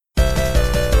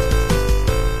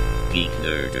Geek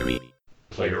Nerdery.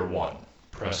 Player 1,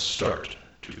 press start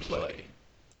to play.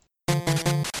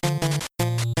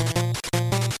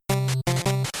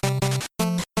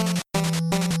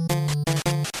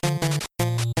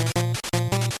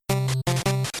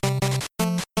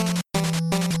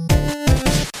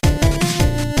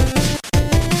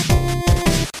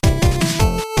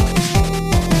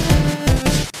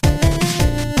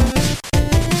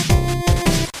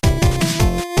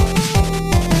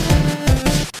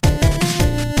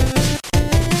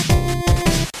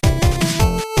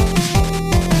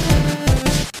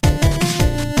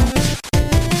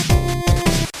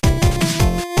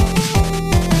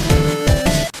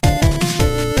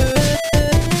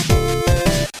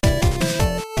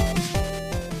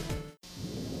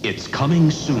 It's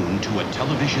coming soon to a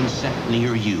television set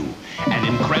near you, an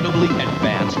incredibly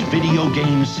advanced video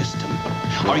game system.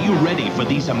 Are you ready for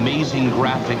these amazing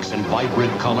graphics and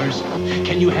vibrant colors?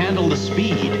 Can you handle the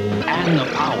speed and the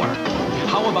power?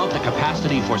 How about the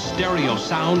capacity for stereo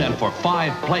sound and for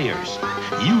 5 players?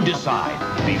 You decide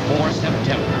before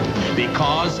September,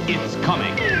 because it's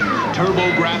coming.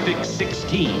 TurboGrafx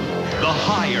 16, the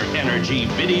higher energy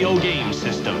video game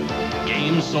system.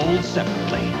 Games sold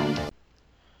separately.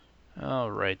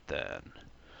 All right then.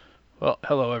 Well,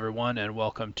 hello everyone, and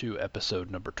welcome to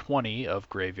episode number 20 of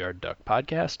Graveyard Duck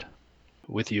Podcast.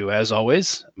 With you, as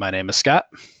always, my name is Scott.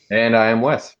 And I am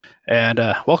Wes. And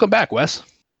welcome back, Wes.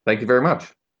 Thank you very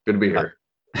much. Good to be here.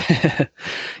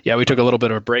 Yeah, we took a little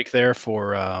bit of a break there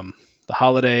for the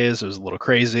holidays. It was a little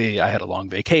crazy. I had a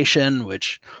long vacation,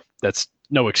 which that's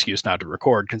no excuse not to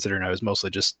record, considering I was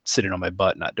mostly just sitting on my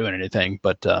butt, not doing anything.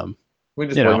 But we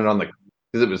just blame it on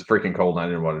because it was freaking cold and I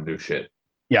didn't want to do shit.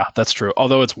 Yeah, that's true.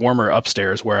 Although it's warmer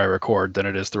upstairs where I record than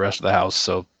it is the rest of the house,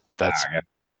 so that's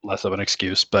less of an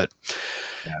excuse. But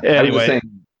anyway, saying,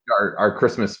 our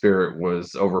Christmas spirit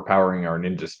was overpowering our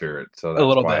ninja spirit, so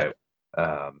that's why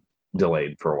it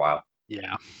delayed for a while.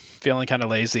 Yeah, feeling kind of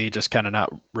lazy, just kind of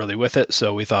not really with it.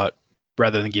 So we thought,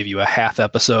 rather than give you a half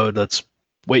episode, let's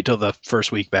wait till the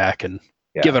first week back and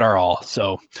give it our all.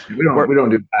 So we don't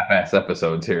do half-ass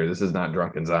episodes here. This is not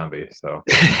Drunken Zombie. So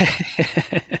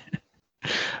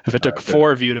if it took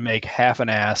 4 of you to make half an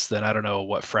ass, then I don't know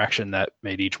what fraction that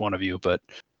made each one of you. But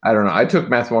I don't know. I took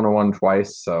Math 101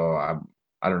 twice, so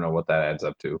I don't know what that adds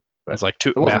up to. That's like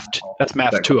math. That's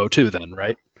Math 202 then,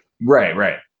 right?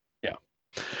 Right. Yeah.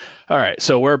 All right.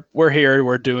 So we're here.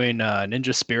 We're doing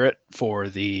Ninja Spirit for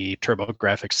the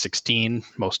TurboGrafx 16,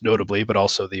 most notably, but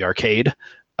also the arcade.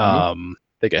 I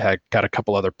think it had got a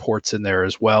couple other ports in there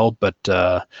as well, but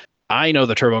I know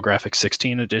the TurboGrafx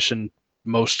 16 edition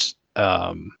most.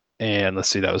 And let's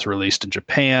see, that was released in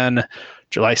Japan,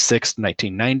 July 6th,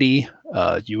 1990,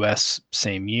 US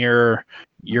same year,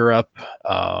 Europe,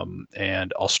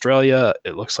 and Australia,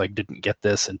 it looks like didn't get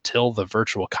this until the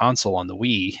Virtual Console on the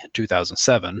Wii in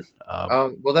 2007.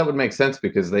 Well, that would make sense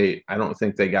because I don't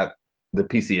think they got the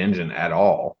PC Engine at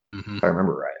all, if I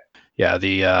remember right. Yeah,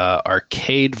 the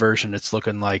arcade version, it's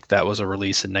looking like that was a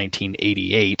release in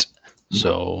 1988,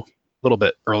 so a little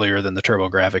bit earlier than the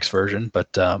TurboGrafx version, but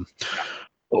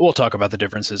we'll talk about the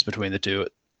differences between the two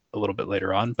a little bit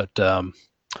later on. But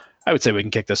I would say we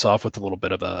can kick this off with a little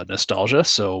bit of a nostalgia.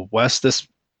 So, Wes, this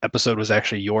episode was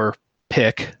actually your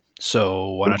pick, so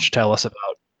why don't you tell us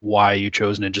about why you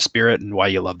chose Ninja Spirit and why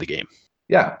you love the game?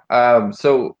 Yeah,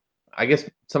 so I guess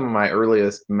some of my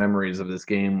earliest memories of this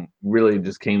game really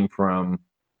just came from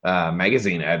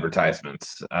magazine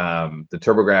advertisements. The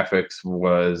TurboGrafx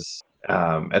was,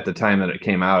 at the time that it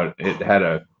came out, it had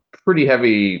a pretty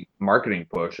heavy marketing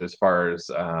push as far as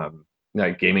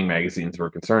like gaming magazines were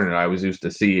concerned. And I was used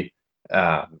to see,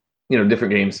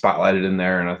 different games spotlighted in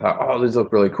there. And I thought, oh, these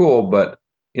look really cool. But,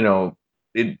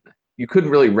 you couldn't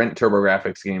really rent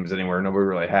TurboGrafx games anywhere. Nobody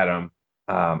really had them.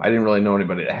 I didn't really know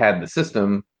anybody that had the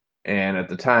system. And at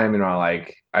the time,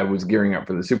 I was gearing up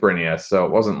for the Super NES, so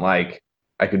it wasn't like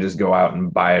I could just go out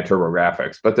and buy a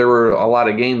TurboGrafx. But there were a lot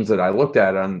of games that I looked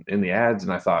at in the ads,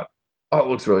 and I thought, oh, it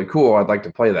looks really cool. I'd like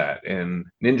to play that. And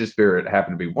Ninja Spirit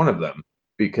happened to be one of them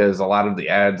because a lot of the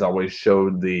ads always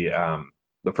showed the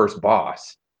first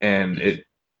boss, and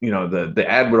the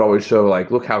ad would always show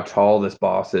look how tall this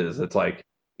boss is. It's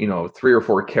 3 or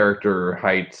 4 character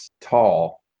heights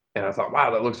tall, and I thought,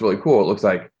 wow, that looks really cool. It looks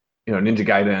like Ninja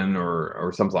Gaiden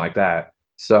or something like that.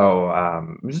 So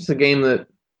it was just a game that,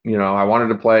 I wanted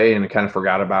to play and kind of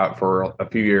forgot about for a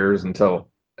few years until,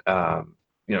 kind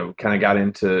of got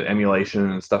into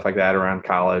emulation and stuff like that around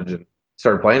college and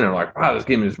started playing it. I'm like, wow, this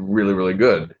game is really, really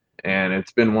good. And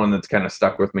it's been one that's kind of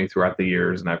stuck with me throughout the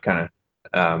years. And I've kind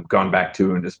of gone back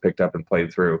to and just picked up and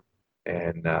played through.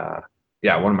 And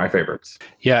Yeah, one of my favorites.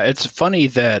 Yeah, it's funny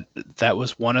that that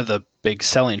was one of the big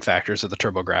selling factors of the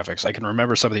TurboGrafx. I can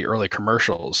remember some of the early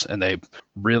commercials, and they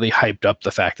really hyped up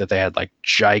the fact that they had like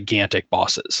gigantic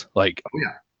bosses. Like Oh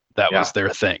yeah, that yeah, was their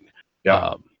thing.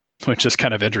 yeah. Which is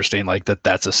kind of interesting, like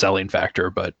that's a selling factor,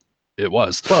 but it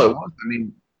was. Well, it was.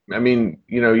 I mean,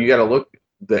 you got to look.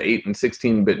 The 8 and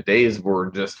 16-bit days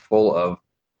were just full of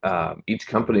each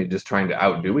company just trying to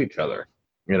outdo each other.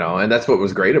 And that's what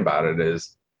was great about it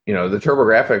is, the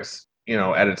TurboGrafx,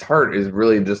 at its heart is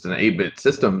really just an 8-bit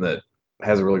system that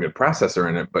has a really good processor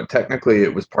in it, but technically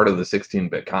it was part of the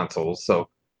 16-bit consoles. So,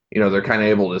 they're kind of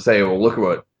able to say, well, look at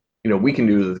what, we can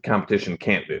do that the competition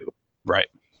can't do. Right.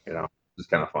 It's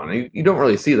kind of fun. You don't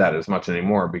really see that as much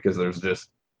anymore because there's just,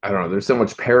 I don't know, there's so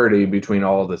much parity between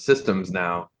all the systems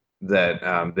now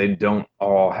that they don't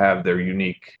all have their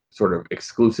unique sort of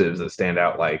exclusives that stand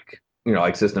out like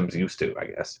systems used to, I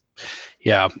guess.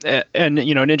 Yeah, and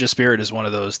Ninja Spirit is one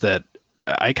of those that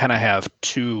I kind of have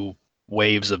two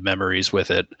waves of memories with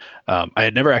it. I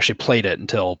had never actually played it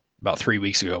until about 3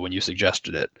 weeks ago when you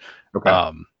suggested it.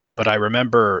 Okay. But I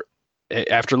remember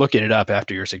after looking it up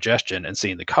after your suggestion and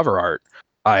seeing the cover art,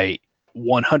 I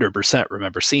 100%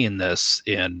 remember seeing this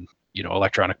in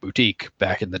Electronic Boutique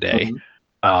back in the day.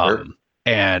 Sure.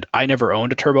 And I never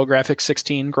owned a TurboGrafx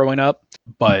 16 growing up,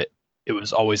 but it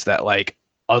was always that like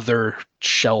other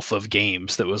shelf of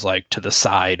games that was like to the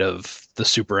side of the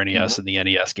Super NES and the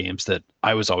NES games that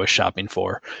I was always shopping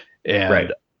for. And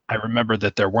Right. I remember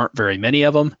that there weren't very many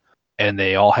of them, and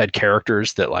they all had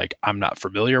characters that like I'm not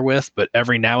familiar with, but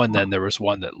every now and then there was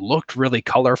one that looked really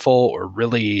colorful or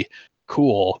really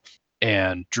cool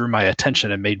and drew my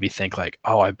attention and made me think like,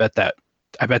 oh, I bet that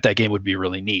game would be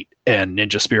really neat. And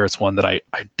Ninja Spirit's one that I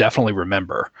definitely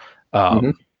remember.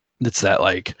 It's that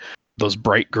like those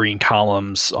bright green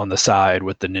columns on the side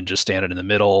with the ninja standing in the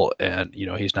middle, and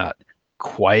he's not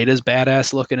quite as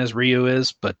badass looking as Ryu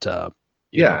is, but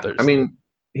Yeah, I mean,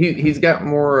 he's got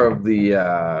more of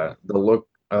the look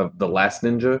of The Last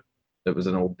Ninja. That was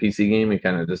an old PC game. He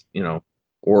kind of just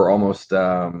or almost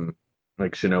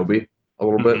like Shinobi a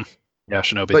little bit. Yeah,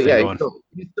 Shinobi. But thing yeah, going.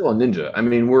 he's still a ninja. I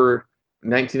mean, we're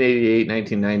 1988,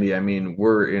 1990. I mean,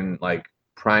 we're in like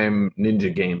prime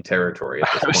ninja game territory at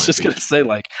this I was point. just gonna say,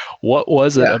 like, what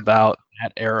was it Yeah. about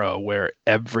that era where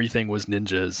everything was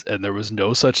ninjas and there was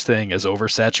no such thing as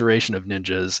oversaturation of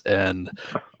ninjas? And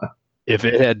if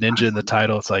it had ninja in the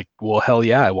title, it's like, well, hell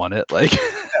yeah, I want it. Like,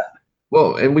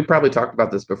 Well, and we probably talked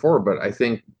about this before, but I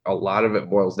think a lot of it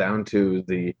boils down to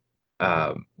the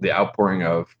outpouring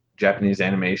of Japanese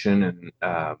animation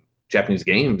and Japanese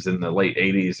games in the late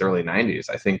 80s, early 90s.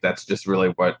 I think that's just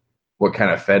really what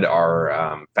kind of fed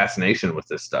our fascination with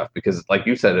this stuff. Because, like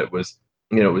you said, it was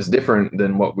different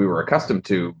than what we were accustomed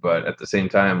to, but at the same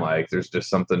time, like there's just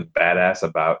something badass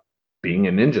about being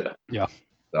a ninja. Yeah.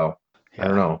 So yeah. I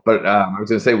don't know, but I was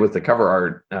going to say with the cover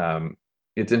art,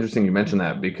 it's interesting you mentioned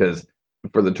that because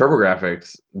for the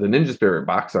TurboGrafx, the Ninja Spirit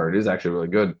box art is actually really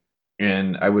good.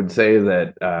 And I would say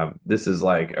that this is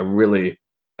like a really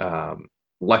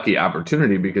lucky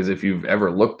opportunity because if you've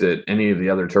ever looked at any of the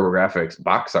other TurboGrafx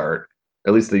box art,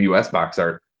 at least the US box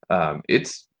art,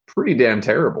 it's pretty damn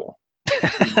terrible.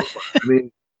 I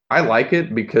mean, I like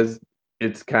it because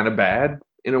it's kind of bad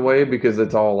in a way because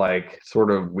it's all like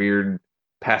sort of weird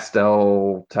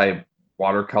pastel type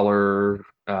watercolor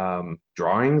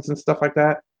drawings and stuff like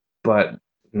that, but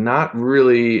not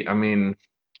really. I mean,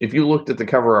 if you looked at the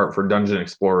cover art for Dungeon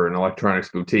Explorer and Electronics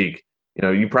Boutique,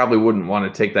 you probably wouldn't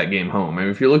want to take that game home. I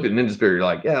mean, if you looked at Ninja Spirit, you're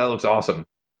like, yeah, that looks awesome.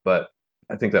 But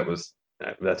I think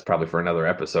that's probably for another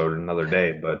episode, another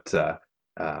day. But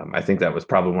I think that was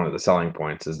probably one of the selling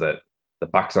points is that the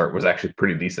box art was actually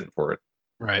pretty decent for it.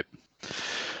 Right.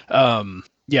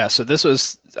 Yeah. So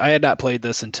I had not played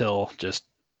this until just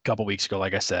a couple weeks ago,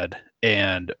 like I said.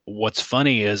 And what's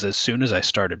funny is as soon as I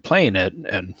started playing it,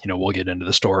 and we'll get into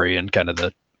the story and kind of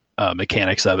the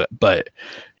mechanics of it, but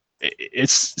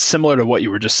it's similar to what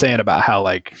you were just saying about how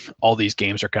like all these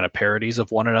games are kind of parodies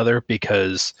of one another,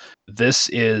 because this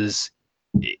is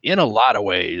in a lot of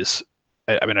ways,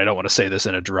 I mean, I don't want to say this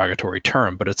in a derogatory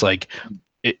term, but it's like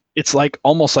it's like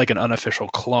almost like an unofficial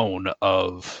clone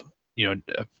of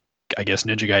I guess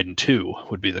Ninja Gaiden 2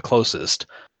 would be the closest.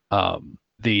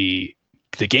 The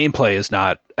gameplay is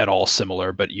not at all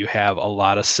similar, but you have a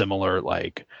lot of similar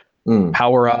like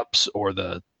power-ups or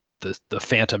the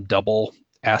phantom double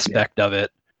aspect of it.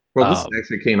 Well, this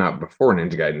actually came out before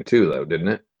Ninja Gaiden 2, though, didn't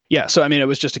it? Yeah, so I mean, it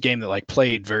was just a game that like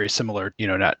played very similar.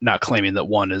 Not claiming that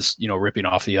one is ripping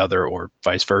off the other or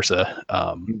vice versa.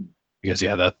 Because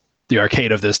the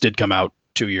arcade of this did come out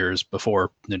 2 years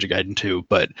before Ninja Gaiden 2,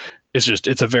 but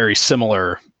it's a very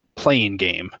similar playing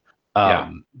game.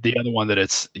 The other one that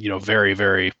it's very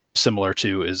very similar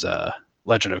to is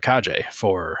Legend of Kage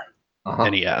for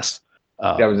NES.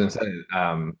 I was gonna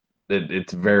say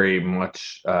it's very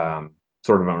much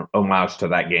sort of an homage to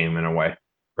that game in a way.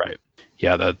 Right.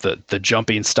 Yeah, the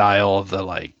jumping style, the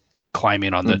like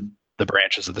climbing on the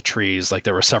branches of the trees, like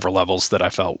there were several levels that I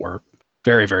felt were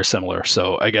very very similar.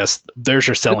 So I guess there's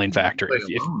your selling factor.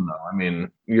 I mean,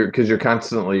 you're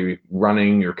constantly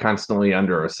running, you're constantly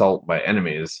under assault by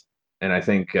enemies, and I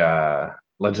think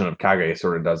Legend of Kage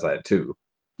sort of does that too.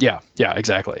 Yeah,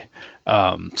 exactly.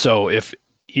 So if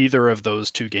either of those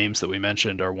two games that we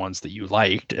mentioned are ones that you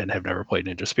liked and have never played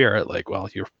Ninja Spirit, like, well,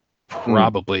 you're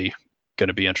probably going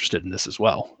to be interested in this as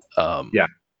well. Yeah.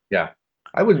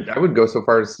 I would go so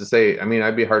far as to say, I mean,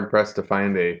 I'd be hard pressed to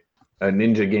find a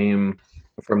Ninja game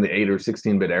from the 8 or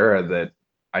 16-bit era that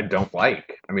I don't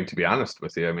like. I mean, to be honest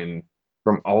with you, I mean,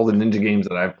 from all the Ninja games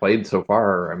that I've played so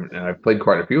far, and I've played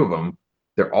quite a few of them,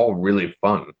 they're all really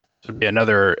fun. This would be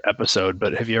another episode,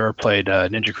 but have you ever played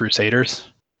Ninja Crusaders?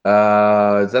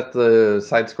 Is that the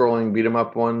side-scrolling beat 'em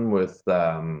up one with?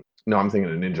 No, I'm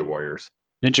thinking of Ninja Warriors.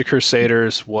 Ninja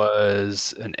Crusaders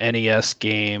was an NES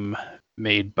game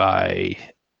made by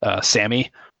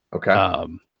Sammy. Okay.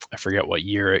 I forget what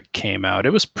year it came out. It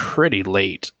was pretty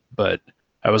late, but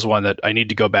that was one that I need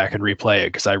to go back and replay it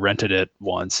because I rented it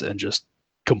once and just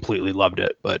completely loved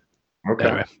it. But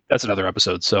anyway, that's another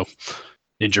episode. So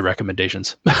Ninja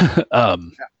recommendations.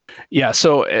 Yeah.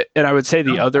 So, and I would say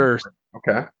the other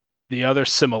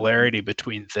similarity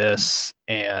between this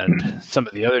and some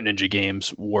of the other Ninja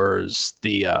games was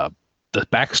the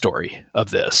backstory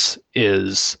of this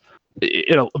is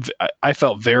I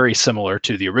felt very similar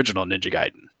to the original Ninja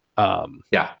Gaiden.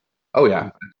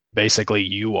 Basically,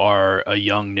 you are a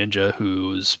young ninja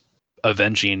who's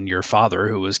avenging your father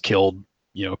who was killed,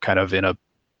 kind of in a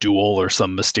duel or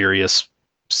some mysterious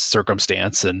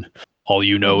circumstance, and all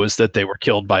you know is that they were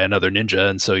killed by another ninja,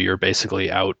 and so you're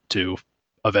basically out to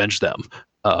avenge them.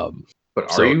 But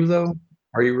are you though?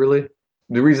 Are you really?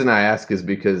 The reason I ask is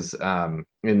because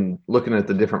in looking at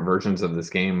the different versions of this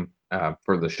game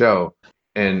for the show,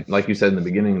 and like you said in the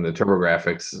beginning, the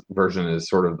TurboGrafx version is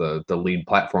sort of the lead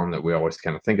platform that we always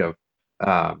kind of think of.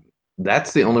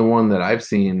 That's the only one that I've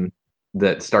seen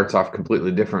that starts off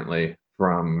completely differently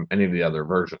from any of the other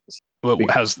versions. Well,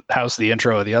 how's the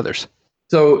intro of the others?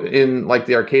 So in like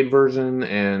the arcade version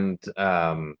and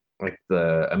like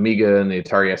the Amiga and the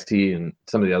Atari ST and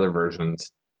some of the other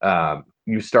versions,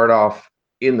 you start off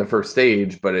in the first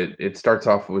stage, but it starts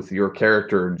off with your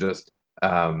character just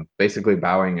basically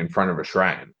bowing in front of a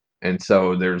shrine. And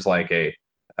so there's like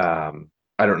I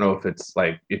don't know if it's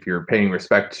like if you're paying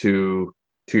respect to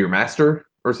your master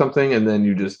or something, and then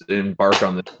you just embark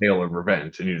on the tale of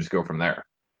revenge and you just go from there.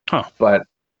 But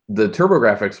the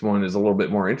TurboGrafx one is a little bit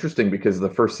more interesting because the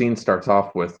first scene starts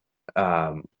off with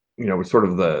sort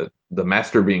of the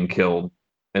master being killed,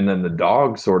 and then the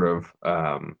dog sort of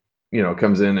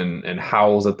comes in and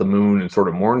howls at the moon and sort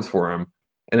of mourns for him,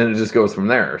 and then it just goes from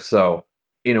there. So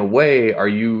in a way, are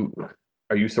you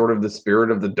sort of the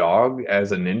spirit of the dog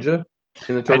as a ninja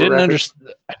in the TurboGrafx?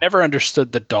 I never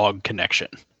understood the dog connection.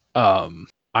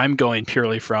 I'm going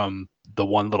purely from the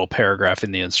one little paragraph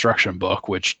in the instruction book,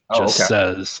 which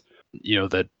says,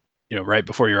 that, right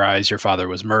before your eyes, your father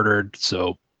was murdered.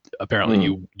 So apparently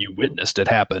you witnessed it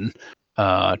happen.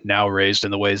 Now raised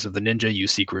in the ways of the ninja, you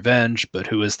seek revenge, but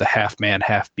who is the half man,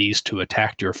 half beast who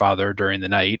attacked your father during the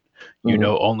night? You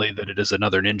know only that it is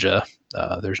another ninja.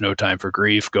 There's no time for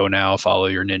grief. Go now, follow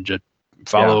your ninja,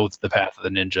 the path of the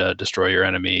ninja, destroy your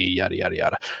enemy, yada, yada,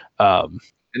 yada.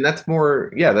 And that's more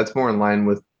in line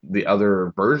with the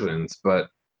other versions. But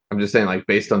I'm just saying, like,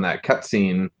 based on that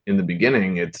cutscene in the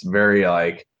beginning, it's very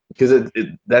like, because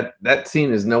that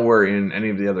scene is nowhere in any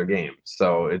of the other games.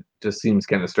 So it just seems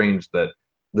kind of strange that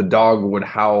the dog would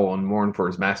howl and mourn for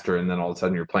his master, and then all of a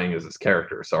sudden you're playing as this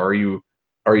character. So are you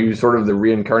sort of the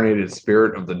reincarnated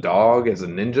spirit of the dog as a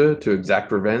ninja to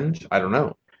exact revenge? I don't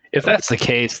know. If that's the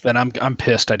case, then I'm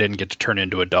pissed I didn't get to turn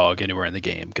into a dog anywhere in the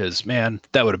game, because man,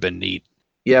 that would have been neat.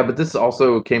 Yeah, but this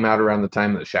also came out around the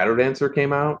time that Shadow Dancer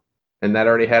came out, and that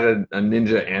already had a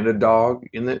ninja and a dog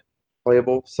in it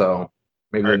playable. So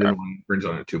maybe they didn't want to infringe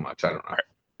on it too much. I don't know.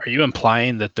 Are you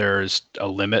implying that there's a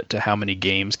limit to how many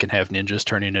games can have ninjas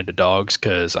turning into dogs?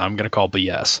 Because I'm going to call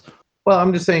BS. Well,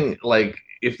 I'm just saying, like,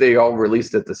 if they all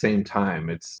released at the same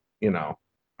time, it's, I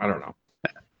don't know.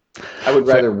 I would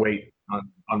rather wait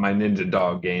on my ninja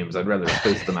dog games. I'd rather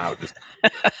space them out just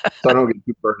so I don't get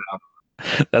too burned out.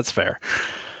 That's fair.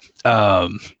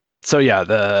 So yeah,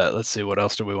 let's see, what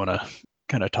else do we want to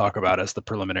kind of talk about as the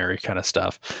preliminary kind of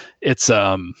stuff. It's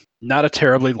not a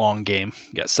terribly long game.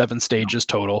 You got 7 stages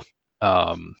total.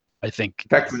 I think. In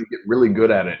fact, when you get really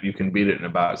good at it, you can beat it in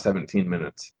about 17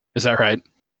 minutes. Is that right?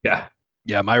 Yeah.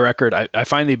 Yeah, my record, I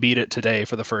finally beat it today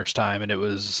for the first time, and it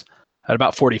was at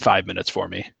about 45 minutes for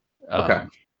me. Okay.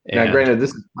 Now, granted,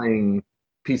 this is playing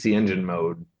PC Engine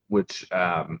mode, which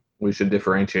we should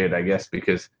differentiate, I guess,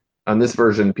 because on this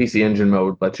version, PC Engine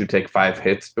mode lets you take 5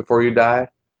 hits before you die,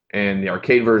 and the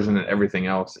arcade version and everything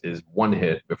else is 1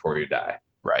 hit before you die.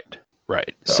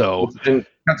 Right. So and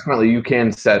consequently, you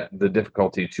can set the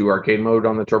difficulty to arcade mode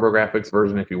on the TurboGrafx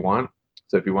version if you want.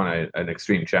 So if you want an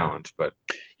extreme challenge, but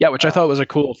yeah, which I thought was a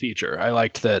cool feature. I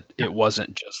liked that it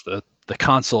wasn't just the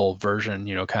console version,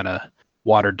 kind of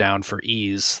watered down for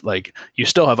ease. Like you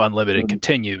still have unlimited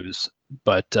continues,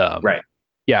 but right.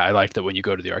 Yeah, I like that when you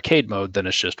go to the arcade mode, then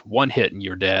it's just 1 hit and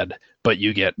you're dead, but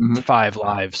you get 5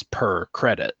 lives per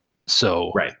credit.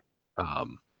 So right.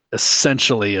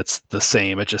 Essentially it's the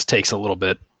same. It just takes a little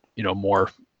bit, more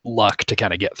luck to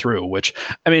kind of get through, which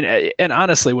I mean, and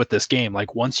honestly with this game,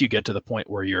 like once you get to the point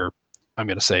where you're, I'm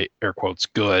going to say air quotes,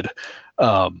 good,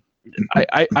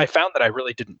 I found that I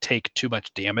really didn't take too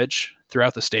much damage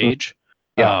throughout the stage.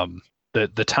 Yeah.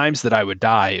 The times that I would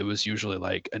die, it was usually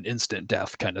like an instant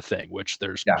death kind of thing, which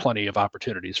there's plenty of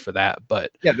opportunities for that.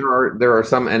 But yeah, there are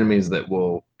some enemies that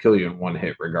will kill you in 1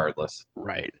 hit regardless.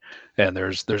 Right. And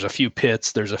there's a few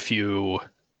pits, there's a few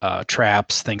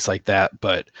traps, things like that.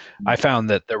 But I found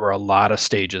that there were a lot of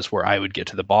stages where I would get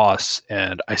to the boss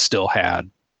and I still had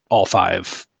all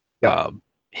 5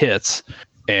 hits.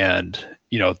 And,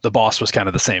 the boss was kind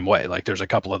of the same way. Like there's a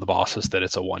couple of the bosses that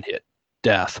it's a 1 hit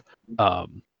death.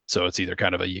 So it's either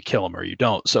kind of a you kill them or you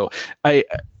don't. So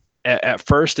at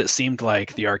first it seemed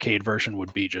like the arcade version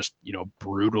would be just,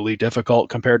 brutally difficult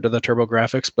compared to the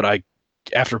TurboGrafx. But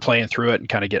after playing through it and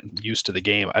kind of getting used to the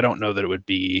game, I don't know that it would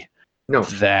be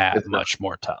that much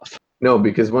more tough. No,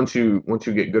 because once you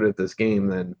get good at this game,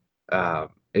 then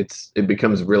it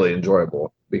becomes really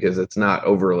enjoyable because it's not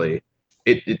overly.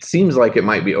 It seems like it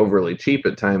might be overly cheap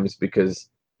at times because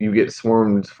you get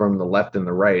swarmed from the left and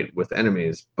the right with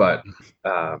enemies, but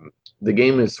the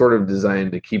game is sort of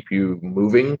designed to keep you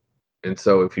moving, and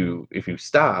so if you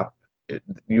stop,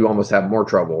 you almost have more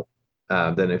trouble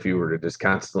than if you were to just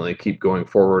constantly keep going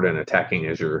forward and attacking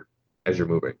as you're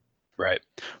moving. Right.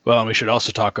 Well, and we should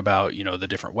also talk about the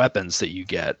different weapons that you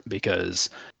get, because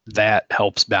that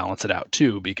helps balance it out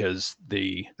too. Because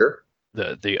the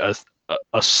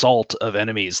assault of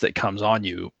enemies that comes on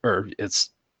you, or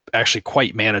it's actually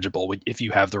quite manageable if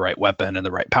you have the right weapon and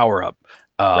the right power up.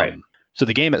 Right. So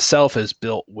the game itself is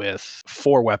built with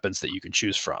 4 weapons that you can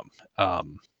choose from.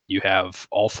 You have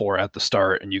all 4 at the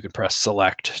start, and you can press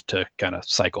select to kind of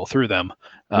cycle through them.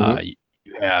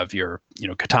 You have your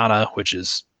katana, which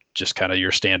is just kind of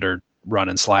your standard run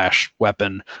and slash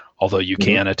weapon, although you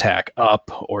can attack up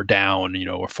or down,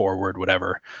 or forward,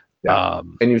 whatever. Yeah.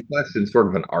 And you slash in sort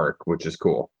of an arc, which is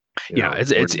cool.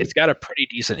 It's got a pretty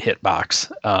decent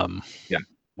hitbox.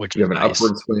 Which you have an nice.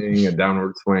 Upward swing, a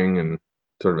downward swing, and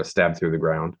sort of a stab through the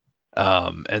ground.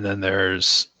 And then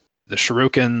there's the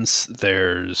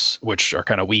shurikens, which are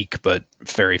kind of weak but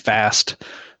very fast,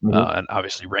 and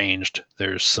obviously ranged.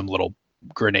 There's some little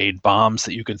grenade bombs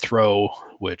that you can throw,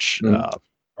 which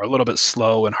are a little bit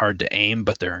slow and hard to aim,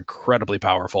 but they're incredibly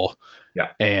powerful. Yeah.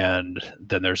 And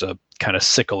then there's a kind of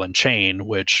sickle and chain,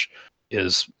 which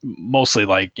is mostly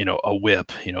like, a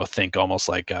whip, think almost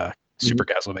like Super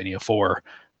Castlevania 4,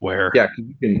 where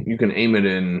you can aim it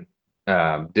in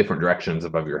different directions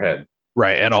above your head.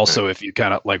 Right. And also if you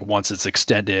kind of like, once it's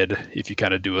extended, if you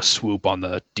kind of do a swoop on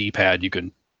the D-pad, you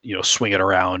can, swing it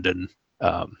around, and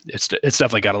it's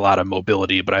definitely got a lot of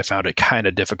mobility, but I found it kind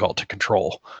of difficult to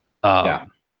control. I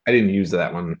didn't use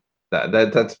that one.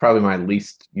 That's probably my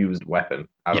least used weapon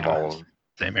out of all of them.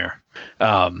 Same here.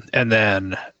 And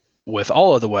then with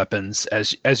all of the weapons,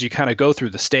 as you kind of go through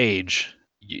the stage,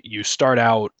 you start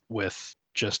out with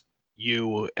just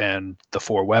you and the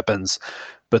 4 weapons,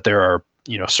 but there are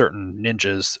certain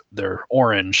ninjas, they're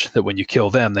orange, that when you kill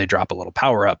them, they drop a little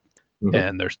power up.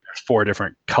 And there's 4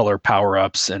 different color power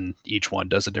ups, and each one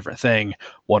does a different thing.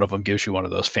 One of them gives you one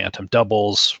of those phantom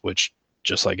doubles, which,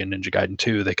 just like in Ninja Gaiden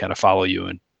 2, they kind of follow you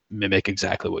and mimic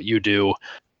exactly what you do.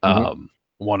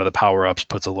 One of the power ups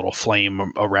puts a little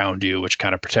flame around you, which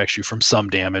kind of protects you from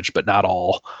some damage, but not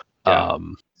all.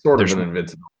 Sort of an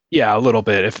invincible. Yeah, a little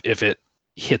bit if it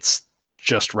hits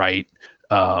just right.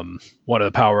 One of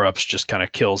the power ups just kind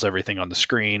of kills everything on the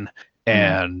screen.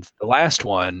 And the last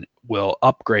one will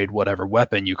upgrade whatever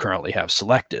weapon you currently have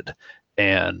selected.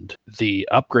 And the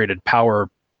upgraded power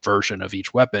version of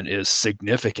each weapon is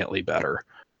significantly better.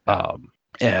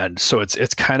 And so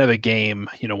it's kind of a game,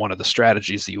 one of the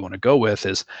strategies that you want to go with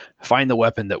is find the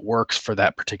weapon that works for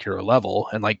that particular level.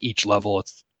 And like each level,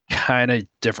 it's kind of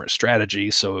different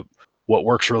strategy. So what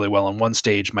works really well on one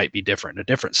stage might be different in a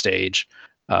different stage.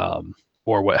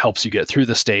 Or what helps you get through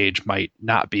the stage might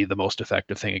not be the most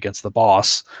effective thing against the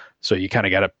boss. So you kind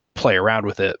of got to play around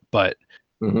with it. But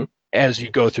as you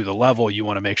go through the level, you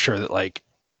want to make sure that like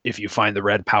if you find the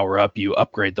red power up, you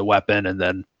upgrade the weapon, and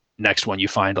then next one you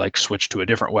find like switch to a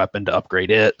different weapon to upgrade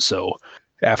it. So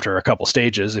after a couple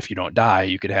stages, if you don't die,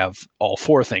 you could have all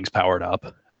 4 things powered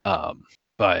up.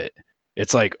 But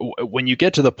it's like when you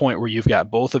get to the point where you've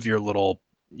got both of your little,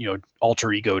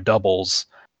 alter ego doubles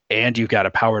and you've got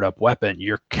a powered up weapon,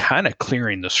 you're kind of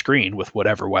clearing the screen with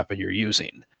whatever weapon you're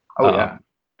using.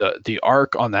 The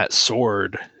arc on that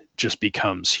sword just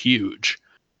becomes huge.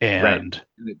 And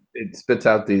it spits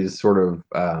out these sort of,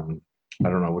 I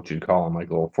don't know what you'd call them, like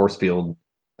little force field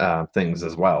things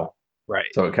as well. Right.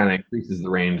 So it kind of increases the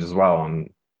range as well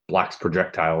and blocks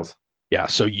projectiles. Yeah.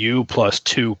 So you plus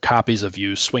 2 copies of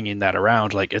you swinging that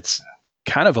around, like it's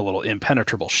kind of a little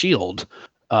impenetrable shield.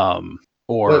 Well,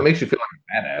 it makes you feel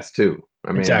like a badass too.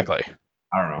 I mean, exactly.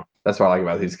 I don't know. That's what I like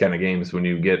about these kind of games. When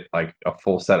you get like a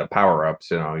full set of power ups,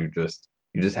 you just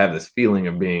have this feeling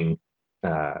of being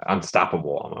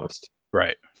unstoppable almost.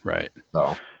 Right.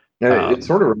 So it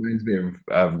sort of reminds me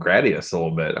of Gradius a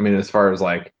little bit. I mean, as far as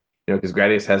like, because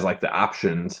Gradius has like the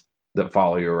options that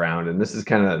follow you around, and this is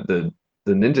kind of the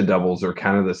ninja doubles are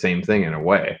kind of the same thing in a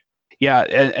way. Yeah,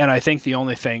 and I think the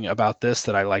only thing about this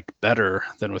that I like better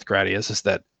than with Gradius is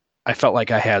that I felt like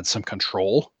I had some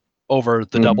control over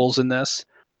the doubles in this.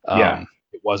 It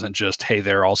wasn't just, hey,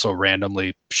 they're also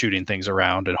randomly shooting things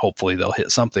around and hopefully they'll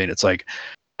hit something. It's like,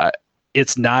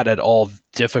 it's not at all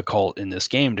difficult in this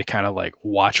game to kind of like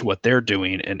watch what they're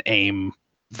doing and aim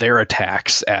their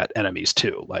attacks at enemies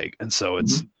too. Like, and so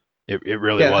it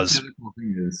really was. The cool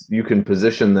thing is you can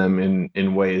position them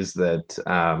in ways that,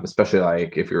 especially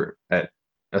like if you're at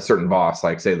a certain boss,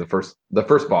 like say the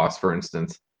first boss, for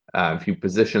instance, if you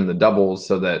position the doubles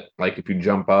so that like if you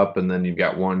jump up and then you've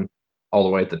got one all the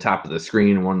way at the top of the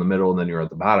screen, one in the middle, and then you're at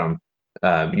the bottom,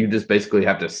 you just basically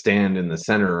have to stand in the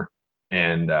center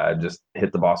and just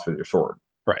hit the boss with your sword.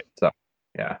 Right. So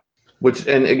yeah.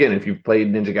 And again, if you've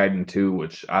played Ninja Gaiden 2,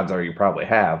 which odds are you probably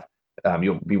have,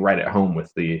 you'll be right at home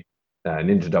with the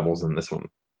ninja doubles in this one.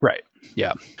 Right.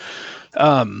 Yeah.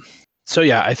 So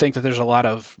yeah, I think that there's a lot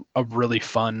of really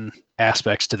fun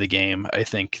aspects to the game. I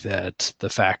think that the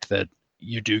fact that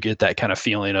you do get that kind of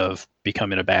feeling of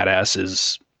becoming a badass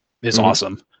is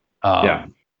awesome.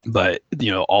 But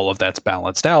all of that's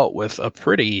balanced out with a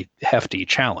pretty hefty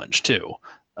challenge too.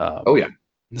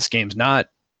 This game's not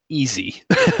easy.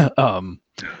 It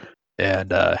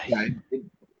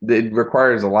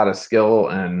requires a lot of skill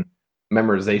and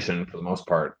memorization for the most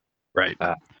part. Right.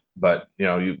 But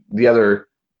the other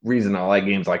reason I like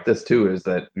games like this too is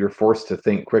that you're forced to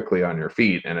think quickly on your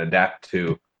feet and adapt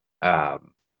to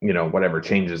whatever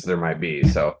changes there might be.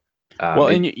 So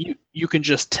and you can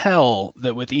just tell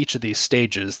that with each of these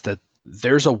stages that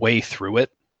there's a way through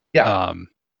it. And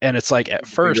it's like at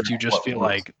first you just feel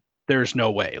like there's no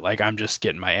way, like I'm just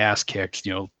getting my ass kicked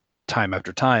time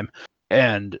after time,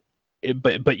 and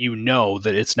but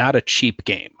that it's not a cheap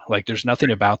game. Like there's nothing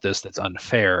about this that's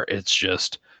unfair. It's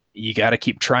just you got to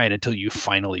keep trying until you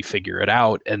finally figure it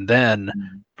out, and then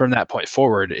from that point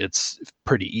forward it's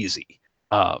pretty easy.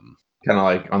 Kind of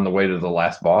like on the way to the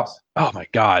last boss. Oh my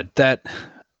god, that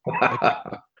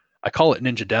I call it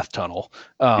Ninja Death Tunnel.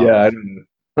 I don't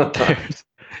know.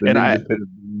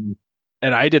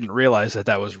 And I didn't realize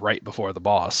that was right before the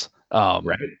boss.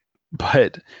 Right.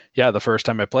 But yeah, the first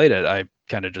time I played it, I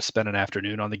kind of just spent an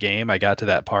afternoon on the game. I got to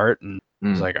that part and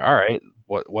was like, all right,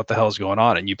 what the hell is going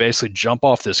on? And you basically jump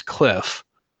off this cliff,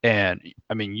 and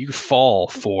I mean, you fall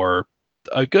for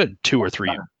a good 2 or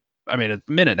 3. I mean, a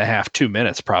minute and a half, 2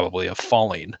 minutes probably of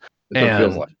falling. It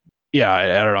feels like. Yeah, I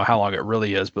don't know how long it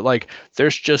really is, but like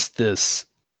there's just this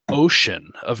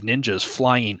ocean of ninjas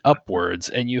flying upwards,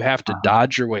 and you have to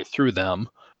dodge your way through them.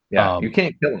 Yeah, you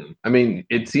can't kill them. I mean,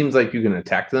 it seems like you can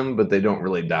attack them, but they don't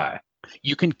really die.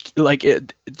 You can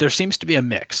there seems to be a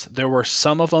mix. There were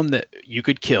some of them that you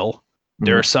could kill.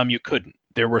 There are some you couldn't.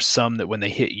 There were some that when they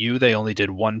hit you, they only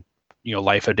did 1,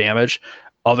 life of damage.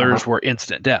 Others were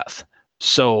instant death.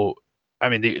 So, I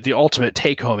mean, the ultimate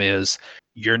take home is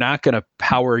you're not going to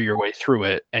power your way through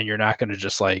it, and you're not going to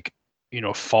just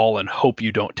fall and hope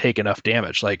you don't take enough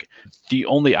damage. Like the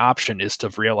only option is to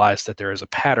realize that there is a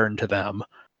pattern to them,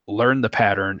 learn the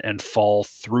pattern, and fall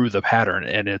through the pattern.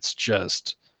 And it's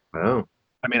just,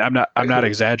 I mean, I'm not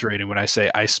exaggerating when I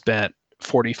say I spent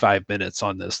 45 minutes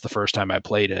on this the first time I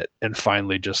played it, and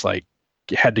finally just like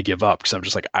had to give up because I'm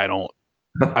just like I don't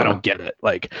get it.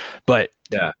 Like, but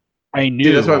Yeah. I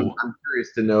See, that's why knew. I'm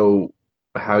curious to know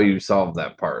how you solved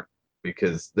that part,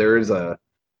 because there is a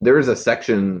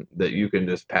section that you can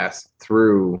just pass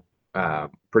through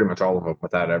pretty much all of them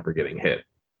without ever getting hit.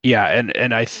 Yeah,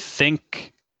 and I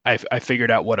think I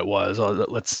figured out what it was.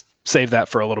 Let's save that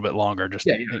for a little bit longer, just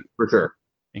Yeah, for sure.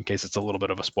 in case it's a little bit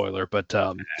of a spoiler. But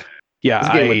yeah,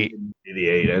 This game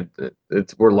was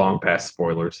 88. We're long past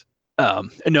spoilers.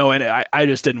 no, and I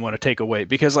just didn't want to take away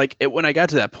because like when I got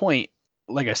to that point,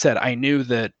 like I said, I knew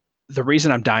that the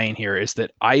reason I'm dying here is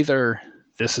that either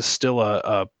this is still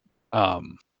a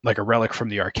like a relic from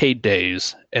the arcade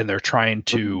days, and they're trying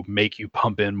to make you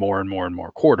pump in more and more and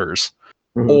more quarters,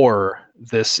 or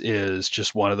this is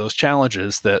just one of those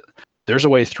challenges that there's a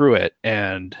way through it,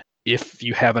 and if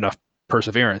you have enough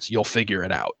perseverance, you'll figure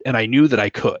it out. And I knew that I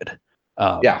could.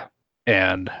 Yeah.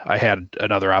 And I had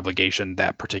another obligation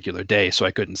that particular day, so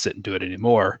I couldn't sit and do it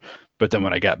anymore. But then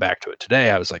when I got back to it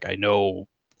today, I was like, I know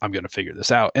I'm going to figure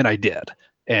this out, and I did.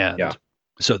 And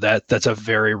so that's a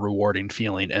very rewarding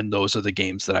feeling. And those are the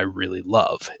games that I really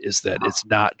love. Is that it's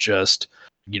not just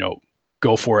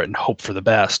go for it and hope for the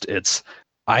best. It's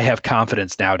I have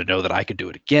confidence now to know that I could do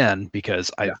it again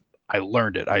because I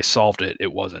learned it. I solved it.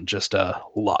 It wasn't just a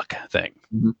luck thing.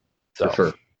 So. For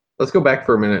sure. Let's go back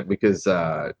for a minute because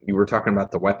you were talking about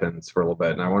the weapons for a little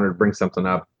bit, and I wanted to bring something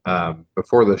up.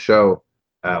 Before the show,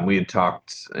 we had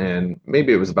talked, and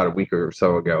maybe it was about a week or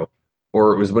so ago,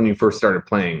 or it was when you first started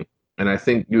playing, and I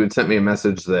think you had sent me a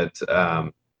message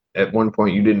that at one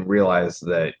point you didn't realize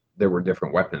that there were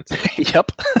different weapons.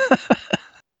 Yep.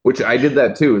 Which I did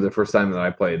that too the first time that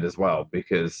I played as well,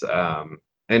 because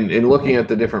and in looking at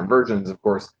the different versions, of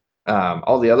course,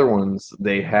 all the other ones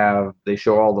they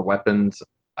show all the weapons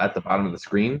at the bottom of the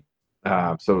screen,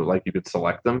 so like you could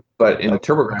select them. But in the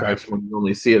TurboGrafx one, you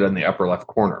only see it in the upper left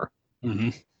corner.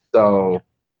 So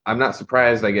I'm not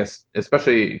surprised, I guess,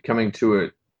 especially coming to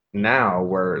it now,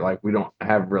 where like you don't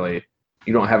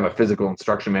have a physical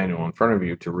instruction manual in front of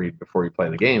you to read before you play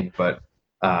the game. But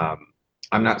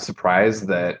I'm not surprised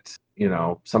that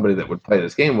somebody that would play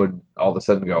this game would all of a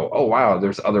sudden go, "Oh wow,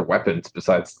 there's other weapons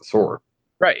besides the sword."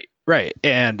 Right.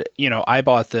 And I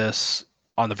bought this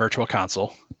on the Virtual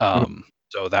Console.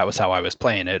 So that was how I was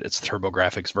playing it. It's the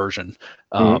TurboGrafx version.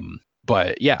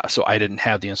 But yeah, so I didn't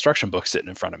have the instruction book sitting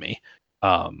in front of me.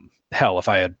 Hell, if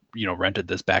I had, rented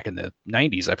this back in the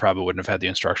 90s, I probably wouldn't have had the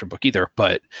instruction book either.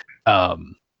 But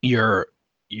you're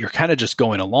kind of just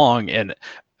going along, and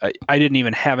I didn't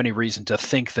even have any reason to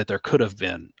think that there could have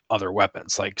been other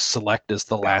weapons. Like select is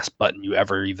the last button you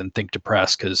ever even think to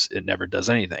press because it never does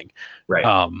anything. Right.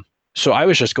 So I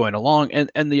was just going along.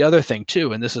 And the other thing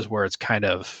too, and this is where it's kind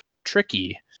of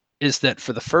tricky, is that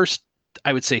for the first,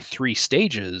 I would say 3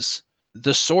 stages,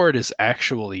 the sword is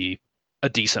actually a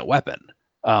decent weapon.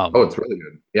 It's really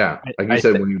good. Yeah. Like you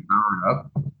said, when you power it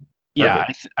up. Yeah.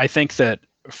 I think that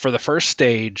for the first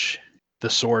stage, the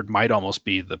sword might almost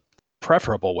be the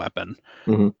preferable weapon.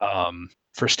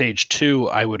 For stage 2,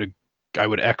 I would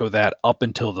echo that up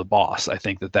until the boss. I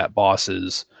think that boss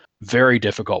is very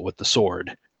difficult with the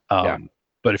sword.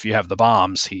 But if you have the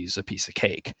bombs, he's a piece of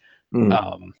cake.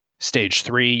 Stage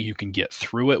 3, you can get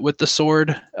through it with the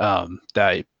sword.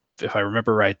 That, if I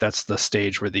remember right, that's the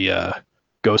stage where the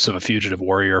Ghosts of a Fugitive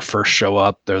Warrior first show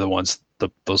up. They're the ones,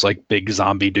 those like big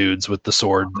zombie dudes with the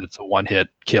sword. It's a one-hit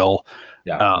kill.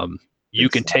 You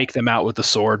can take them out with the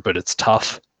sword, but it's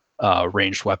tough.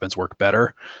 Ranged weapons work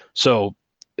better. So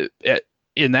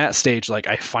in that stage, like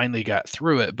I finally got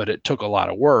through it, but it took a lot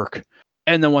of work.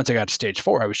 And then once I got to stage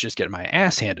 4, I was just getting my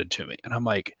ass handed to me. And I'm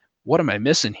like, what am I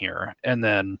missing here? And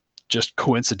then just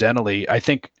coincidentally, I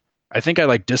think I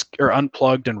like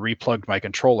unplugged and replugged my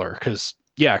controller because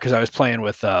I was playing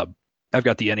with, I've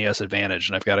got the NES Advantage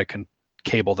and I've got a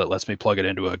cable that lets me plug it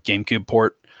into a GameCube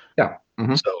port.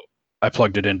 So I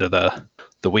plugged it into the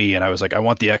Wii, and I was like, I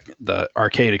want the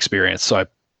arcade experience. So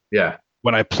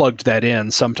when I plugged that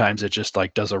in, sometimes it just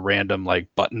like does a random like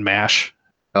button mash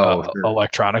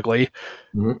electronically.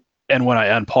 And when I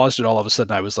unpaused it, all of a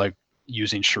sudden I was like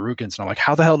using shurikens, and I'm like,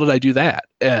 how the hell did I do that?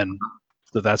 And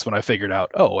so that's when I figured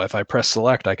out, if I press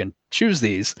select, I can choose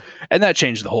these, and that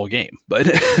changed the whole game. But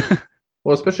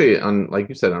well, especially on, like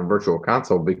you said, on Virtual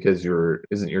Console, because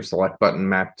isn't your select button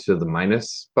mapped to the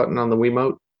minus button on the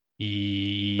Wiimote?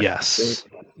 Yes.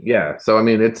 Yeah. So I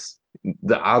mean, it's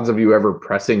the odds of you ever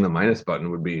pressing the minus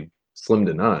button would be slim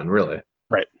to none, really.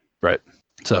 Right.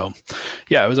 So,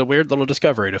 yeah, it was a weird little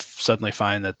discovery to suddenly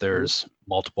find that there's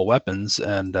multiple weapons,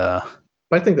 and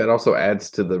But I think that also adds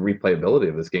to the replayability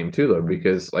of this game too, though,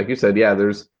 because like you said, yeah,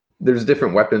 there's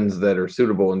different weapons that are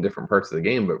suitable in different parts of the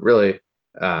game, but really,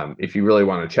 if you really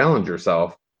want to challenge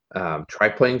yourself, try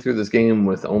playing through this game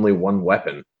with only one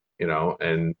weapon,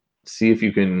 and see if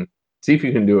you can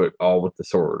do it all with the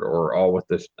sword or all with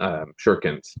the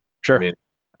shurikens. Sure. I mean,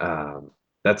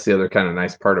 that's the other kind of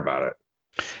nice part about it.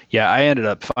 Yeah, I ended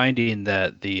up finding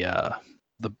that the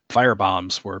fire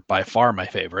bombs were by far my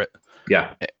favorite.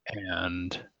 Yeah.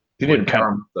 And you need to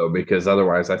power them though, because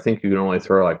otherwise I think you can only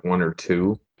throw like one or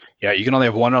two. Yeah, you can only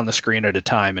have one on the screen at a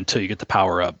time until you get the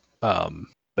power up.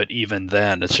 But even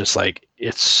then, it's just like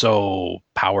it's so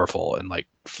powerful and like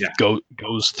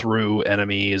goes through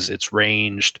enemies. It's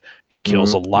ranged,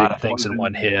 kills a lot of things in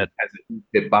one hit. Has a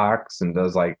hit box and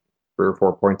does like 3 or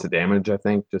 4 points of damage, I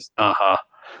think. Just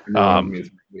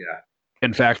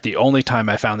In fact, the only time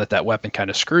I found that weapon kind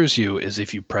of screws you is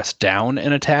if you press down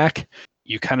and attack,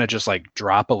 you kind of just like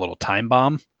drop a little time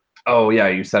bomb. Oh yeah,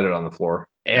 you set it on the floor.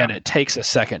 And it takes a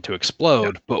second to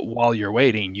explode, but while you're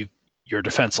waiting, you're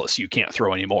defenseless. You can't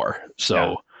throw anymore.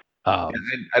 So I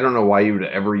don't know why you would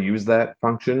ever use that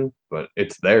function, but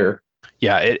it's there.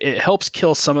 Yeah, it helps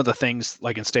kill some of the things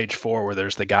like in stage 4 where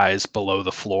there's the guys below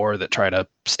the floor that try to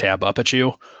stab up at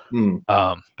you.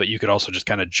 But you could also just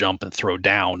kind of jump and throw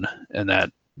down, and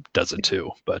that does it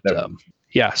too. But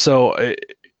so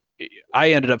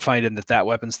I ended up finding that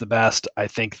weapon's the best. I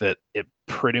think that it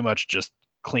pretty much just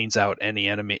cleans out any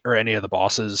enemy or any of the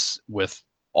bosses with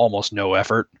almost no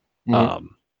effort.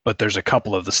 But there's a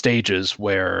couple of the stages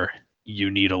where you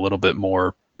need a little bit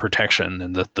more protection,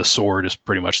 and the sword is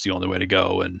pretty much the only way to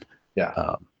go. And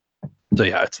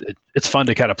it's fun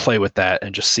to kind of play with that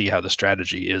and just see how the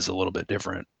strategy is a little bit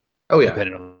different.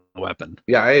 Depending on the weapon.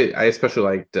 Yeah, I especially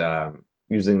liked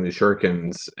using the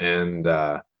shurikens and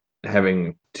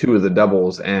having 2 of the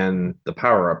doubles and the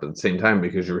power up at the same time,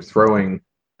 because you're throwing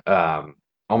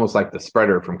almost like the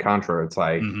spreader from Contra. It's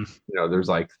like there's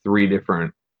like 3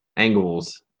 different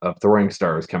angles of throwing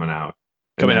stars coming out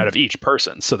of each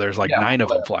person. So there's like 9 of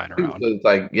them flying around. So it's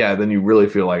like, then you really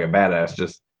feel like a badass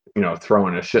just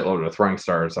throwing a shitload of throwing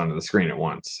stars onto the screen at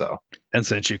once. So, and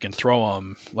since you can throw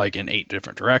them like in 8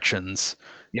 different directions,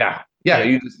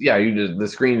 the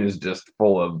screen is just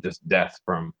full of just death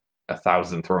from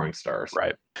 1,000 throwing stars.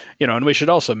 Right. And we should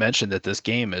also mention that this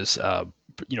game is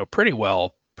pretty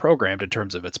well programmed in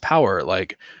terms of its power.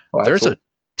 Like there's a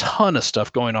ton of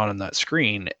stuff going on that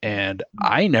screen, and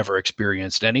I never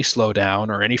experienced any slowdown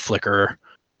or any flicker.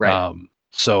 Right.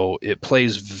 So it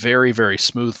plays very, very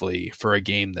smoothly for a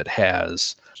game that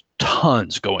has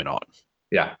tons going on.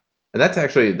 Yeah. And that's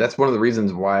one of the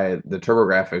reasons why the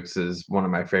TurboGrafx is one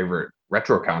of my favorite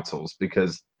retro consoles,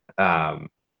 because the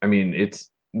name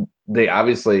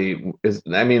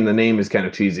is kind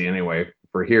of cheesy anyway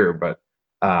for here, but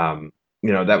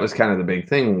that was kind of the big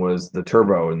thing, was the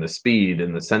turbo and the speed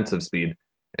and the sense of speed.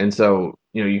 And so,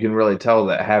 you can really tell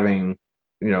that having,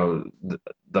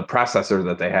 the processor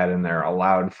that they had in there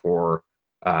allowed for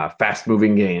fast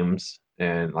moving games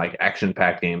and like action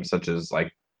packed games such as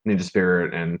like Ninja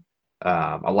Spirit and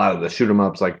a lot of the shoot 'em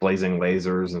ups like Blazing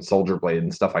Lasers and Soldier Blade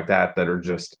and stuff like that are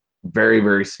just very,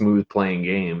 very smooth playing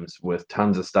games with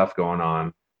tons of stuff going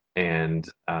on, and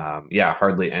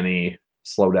hardly any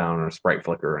slowdown or sprite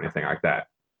flicker or anything like that.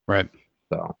 Right.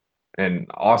 So, and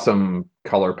awesome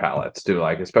color palettes too,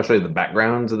 like especially the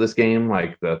backgrounds of this game,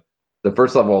 like the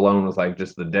first level alone was like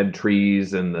just the dead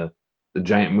trees and the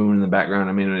giant moon in the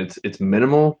background. I mean, it's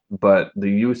minimal, but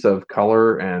the use of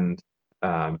color and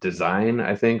design,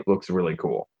 I think, looks really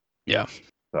cool. Yeah.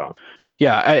 So.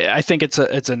 Yeah, I think it's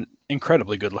an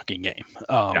incredibly good looking game.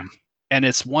 And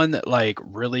it's one that like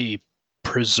really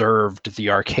preserved the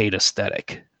arcade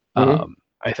aesthetic.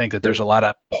 I think that there's a lot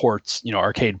of ports,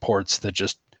 arcade ports that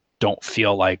just don't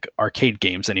feel like arcade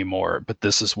games anymore. But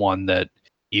this is one that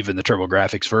even the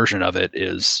TurboGrafx version of it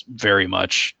is very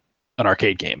much an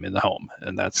arcade game in the home.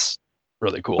 And that's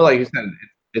really cool. Well, like you said,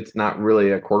 it's not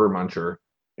really a quarter muncher.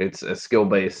 It's a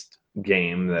skill-based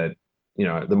game that,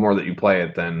 the more that you play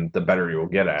it, then the better you will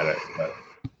get at it.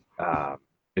 But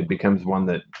it becomes one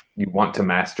that you want to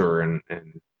master and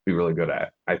be really good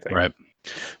at, I think. Right.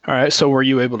 All right. So were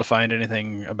you able to find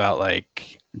anything about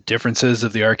like differences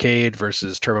of the arcade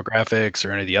versus TurboGrafx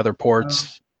or any of the other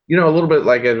ports? A little bit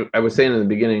like I was saying in the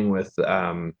beginning with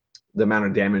the amount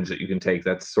of damage that you can take.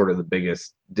 That's sort of the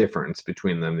biggest difference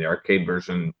between them. The arcade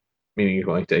version, meaning you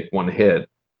can only take 1 hit,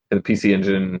 and the PC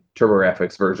Engine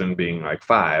TurboGrafx version being like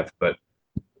 5. But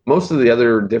most of the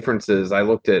other differences, I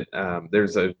looked at,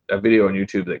 there's a video on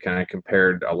YouTube that kind of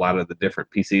compared a lot of the different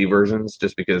PC versions,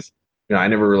 just because, I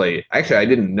never really, actually, I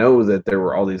didn't know that there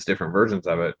were all these different versions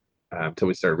of it until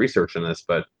we started researching this,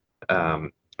 but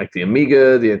like the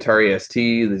Amiga, the Atari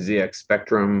ST, the ZX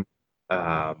Spectrum,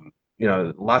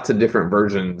 lots of different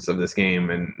versions of this game,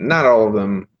 and not all of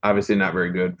them obviously not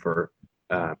very good for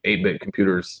 8-bit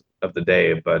computers of the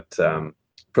day, but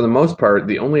for the most part,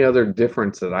 the only other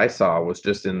difference that I saw was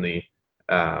just in the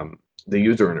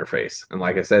user interface. And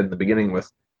like I said in the beginning,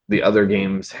 with the other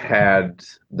games had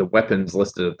the weapons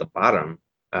listed at the bottom,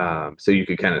 so you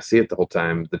could kind of see it the whole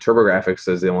time. The TurboGrafx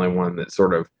is the only one that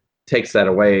sort of takes that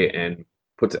away and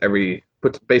puts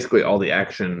basically all the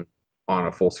action on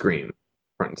a full screen,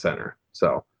 front and center.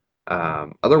 So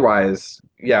otherwise,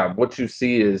 yeah, what you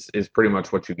see is pretty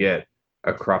much what you get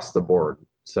across the board.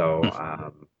 So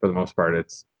for the most part,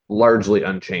 it's largely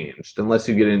unchanged, unless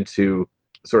you get into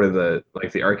sort of the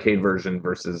arcade version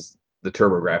versus the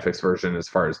TurboGrafx version as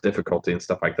far as difficulty and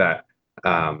stuff like that.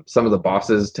 Some of the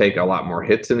bosses take a lot more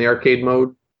hits in the arcade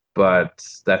mode, but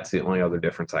that's the only other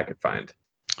difference I could find.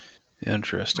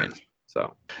 Interesting.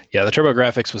 So yeah, the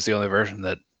TurboGrafx was the only version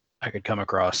that I could come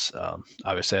across.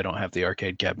 Obviously, I don't have the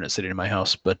arcade cabinet sitting in my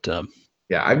house, but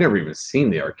yeah, I've never even seen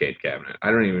the arcade cabinet.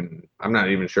 I'm not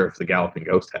even sure if the Galloping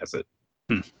Ghost has it.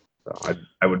 So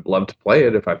I would love to play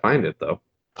it if I find it, though.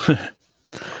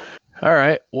 All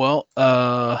right. Well,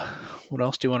 what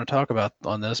else do you want to talk about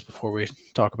on this before we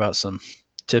talk about some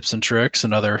tips and tricks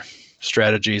and other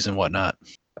strategies and whatnot?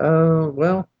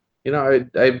 Well,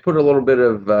 I put a little bit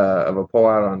of a poll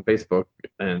out on Facebook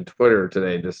and Twitter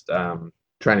today, just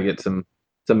trying to get some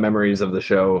memories of the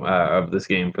show, of this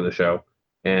game for the show.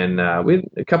 And we had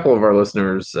a couple of our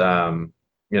listeners, kind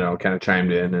of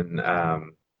chimed in, and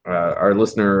our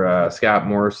listener Scott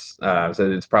Morse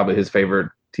said it's probably his favorite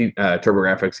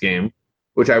TurboGrafx game,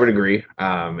 which I would agree.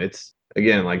 It's,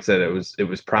 again, like I said, it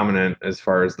was prominent as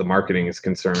far as the marketing is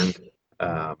concerned,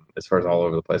 as far as all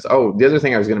over the place. Oh, the other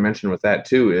thing I was going to mention with that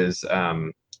too is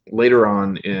later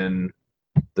on in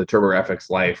the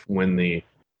TurboGrafx life, when the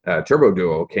Turbo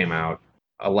Duo came out,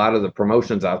 a lot of the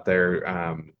promotions out there,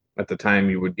 at the time,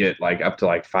 you would get up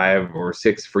to 5 or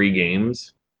 6 free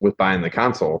games with buying the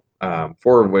console, 4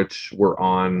 of which were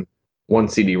on one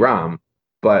CD-ROM.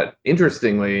 But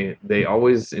interestingly, they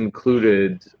always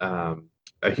included a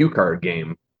HuCard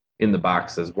game in the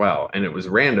box as well, and it was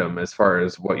random as far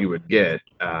as what you would get.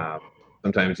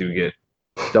 Sometimes you would get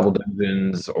Double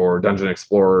Dungeons or Dungeon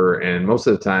Explorer, and most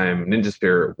of the time, Ninja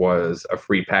Spirit was a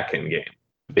free pack-in game.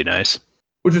 Be nice.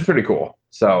 Which is pretty cool.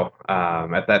 So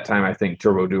at that time, I think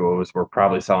Turbo Duos were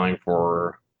probably selling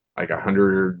for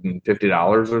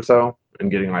 $150 or so,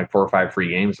 and getting 4 or 5 free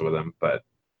games with them. But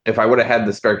if I would have had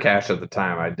the spare cash at the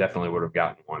time, I definitely would have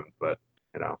gotten one. But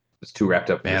it's too wrapped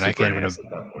up. Man, I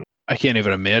can't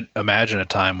even imagine a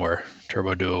time where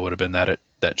Turbo Duo would have been that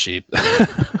cheap.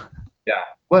 Yeah,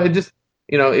 well, it just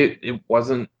it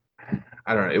wasn't.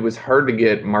 I don't know. It was hard to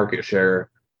get market share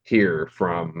here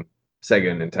from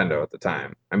Sega and Nintendo at the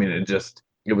time. I mean,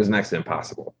 it was next to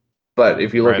impossible. But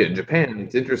if you look at Japan,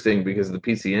 it's interesting because the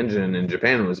PC Engine in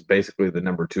Japan was basically the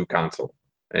number 2 console,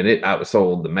 and it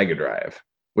outsold the Mega Drive,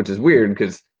 which is weird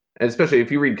because, especially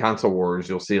if you read Console Wars,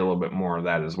 you'll see a little bit more of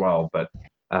that as well. But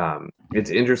it's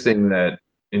interesting that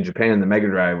in Japan, the Mega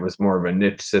Drive was more of a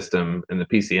niche system, and the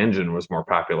PC Engine was more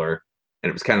popular, and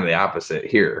it was kind of the opposite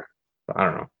here. So, I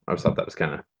don't know. I always thought that was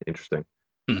kind of interesting.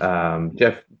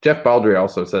 Jeff Baldry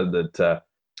also said that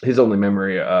his only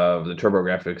memory of the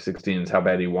TurboGrafx 16 is how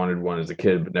bad he wanted one as a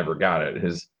kid but never got it.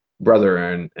 His brother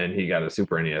and he got a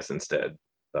Super NES instead.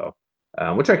 So,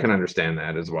 which I can understand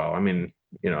that as well. I mean,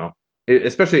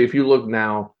 especially if you look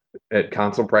now at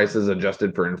console prices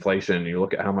adjusted for inflation, you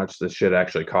look at how much this shit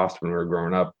actually cost when we were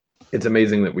growing up. It's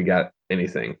amazing that we got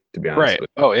anything, to be honest. Right.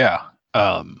 Oh yeah.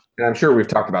 And I'm sure we've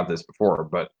talked about this before,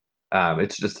 but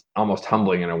it's just almost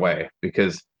humbling in a way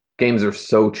because games are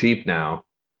so cheap now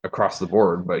across the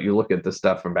board. But you look at the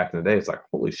stuff from back in the day, it's like,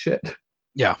 holy shit.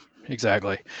 Yeah,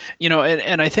 exactly.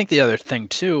 And I think the other thing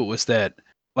too was that,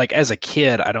 as a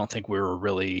kid, I don't think we were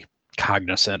really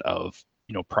cognizant of,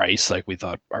 price. We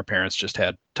thought our parents just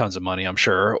had tons of money, I'm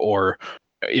sure, or,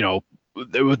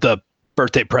 the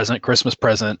birthday present, Christmas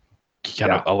present,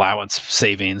 kind of allowance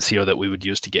savings, that we would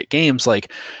use to get games.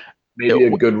 Maybe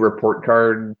a good report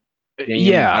card game.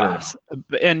 Yeah.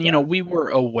 And, we were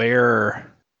aware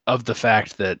of the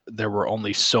fact that there were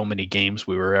only so many games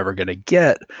we were ever going to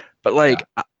get. But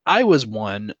I was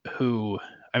one who,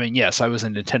 I mean, yes, I was a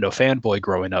Nintendo fanboy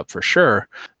growing up for sure.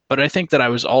 But I think that I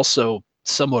was also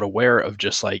somewhat aware of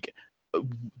just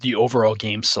the overall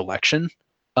game selection.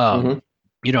 I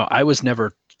was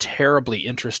never terribly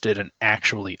interested in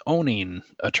actually owning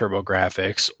a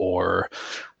TurboGrafx or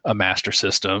a Master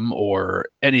System or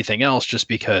anything else, just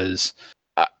because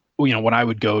when I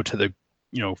would go to the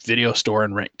video store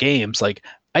and rent games, like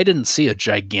I didn't see a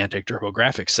gigantic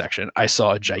TurboGrafx section. I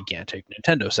saw a gigantic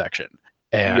Nintendo section.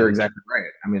 And you're exactly right.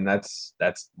 I mean, that's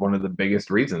one of the biggest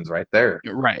reasons right there.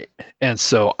 right. And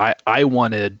so I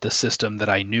wanted the system that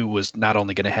I knew was not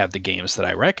only going to have the games that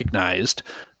I recognized,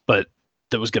 but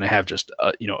that was going to have just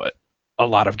a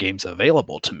lot of games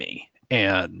available to me.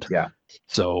 And yeah,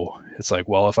 so it's like,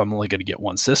 well, if I'm only going to get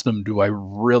one system, do I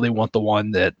really want the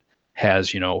one that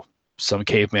has some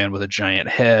caveman with a giant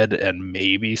head and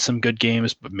maybe some good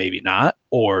games, but maybe not?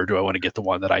 Or do I want to get the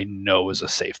one that I know is a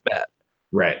safe bet?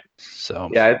 Right. So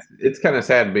yeah, it's kind of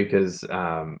sad because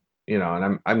and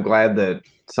I'm glad that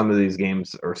some of these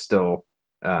games are still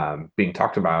being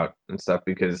talked about and stuff,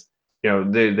 because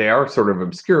they are sort of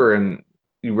obscure, and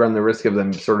you run the risk of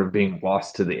them sort of being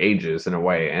lost to the ages in a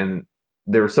way. And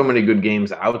there are so many good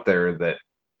games out there that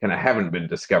kind of haven't been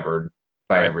discovered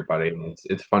by everybody. And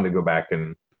it's fun to go back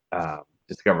and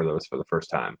discover those for the first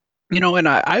time. And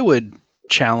I would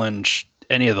challenge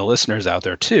any of the listeners out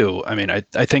there too. I mean,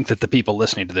 I think that the people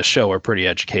listening to this show are pretty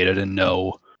educated and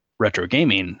know retro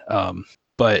gaming.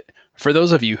 But for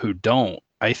those of you who don't,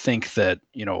 I think that,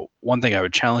 one thing I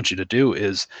would challenge you to do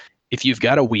is, if you've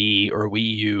got a Wii or a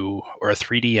Wii U or a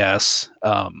 3DS,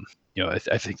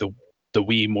 I think the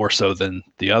Wii more so than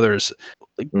the others,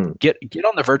 get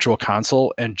on the Virtual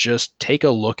Console and just take a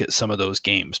look at some of those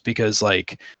games, because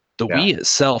like the Wii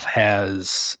itself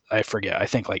has, I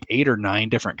think like 8 or 9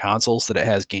 different consoles that it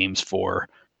has games for.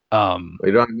 We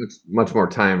don't have much more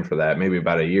time for that. Maybe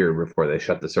about a year before they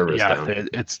shut the service down.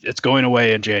 It's going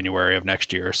away in January of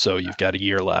next year, so you've got a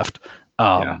year left.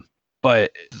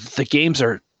 But the games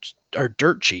are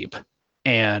dirt cheap,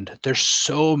 and there's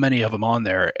so many of them on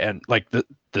there. And like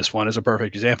this one is a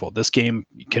perfect example. This game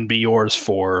can be yours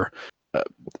for I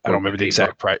don't remember the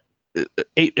exact price,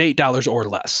 $8 or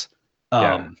less.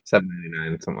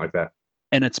 $7.99, something like that.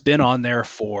 And it's been on there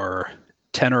for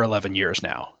 10 or 11 years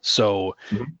now. So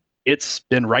it's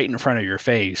been right in front of your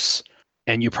face,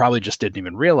 and you probably just didn't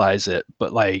even realize it.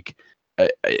 But like,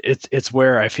 it's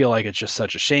where I feel like it's just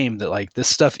such a shame that like this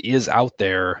stuff is out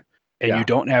there, and you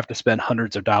don't have to spend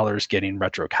hundreds of dollars getting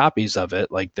retro copies of it.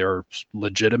 Like, there are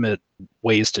legitimate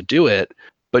ways to do it,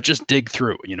 but just dig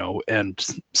through, and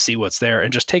see what's there,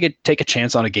 and just take a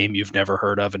chance on a game you've never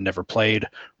heard of and never played.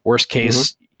 Worst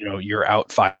case, you're out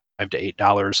 $5 to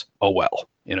 $8. Oh well,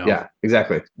 Yeah,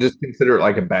 exactly. Just consider it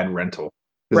like a bad rental.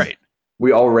 Right.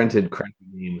 We all rented crappy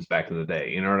games back in the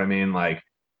day. You know what I mean? Like,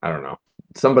 I don't know.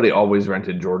 Somebody always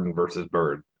rented Jordan versus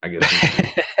Bird, I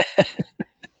guess.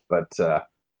 But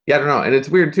I don't know. And it's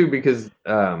weird too, because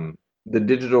the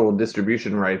digital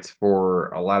distribution rights for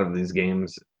a lot of these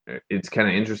games, it's kind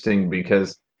of interesting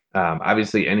because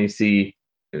obviously NEC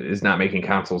is not making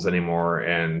consoles anymore,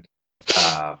 and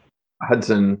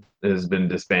Hudson has been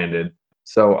disbanded.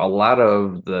 So a lot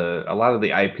of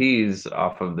the IPs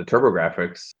off of the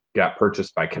TurboGrafx got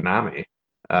purchased by Konami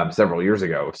several years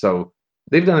ago. So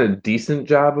they've done a decent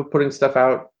job of putting stuff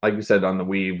out, like you said, on the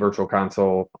Wii Virtual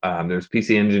Console. There's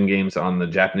PC Engine games on the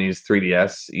Japanese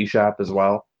 3DS eShop as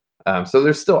well. So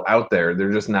they're still out there.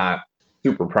 They're just not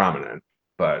super prominent.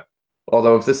 But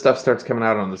although if this stuff starts coming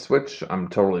out on the Switch, I'm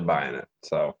totally buying it.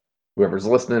 So whoever's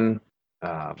listening,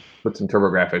 put some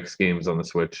TurboGrafx games on the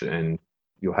Switch, and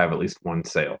you'll have at least one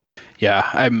sale. Yeah,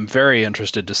 I'm very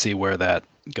interested to see where that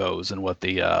goes and what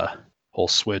the whole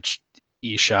Switch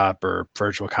eShop or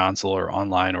Virtual Console or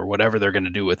online or whatever they're going to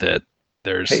do with it.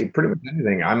 Hey, pretty much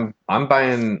anything. I'm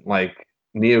buying like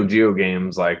Neo Geo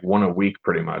games like one a week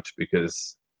pretty much,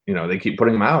 because they keep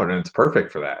putting them out and it's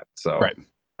perfect for that. So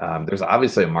there's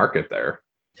obviously a market there.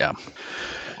 Yeah,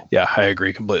 I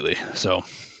agree completely. So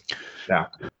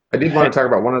I did want to talk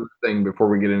about one other thing before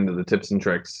we get into the tips and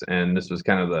tricks, and this was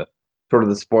kind of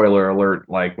the spoiler alert,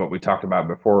 like what we talked about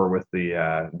before with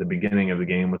the beginning of the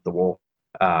game with the wolf.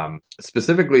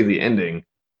 Specifically the ending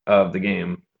of the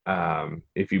game.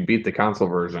 If you beat the console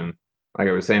version, like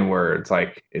I was saying, where it's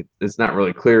like it's not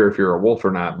really clear if you're a wolf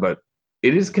or not, but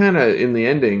it is kind of in the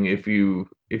ending. If you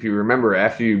remember,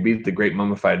 after you beat the Great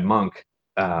Mummified Monk,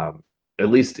 at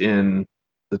least in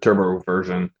the turbo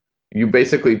version, you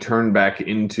basically turn back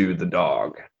into the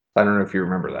dog. I don't know if you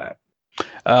remember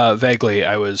that. Vaguely,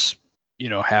 I was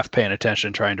half paying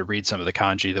attention, trying to read some of the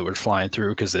kanji that were flying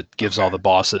through, because it gives all the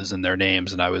bosses and their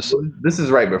names, and I was. This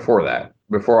is right before that.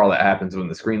 Before all that happens, when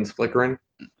the screen's flickering.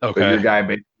 Okay. So your guy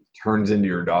basically turns into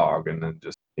your dog, and then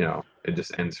just it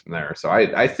just ends from there. So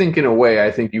I think in a way,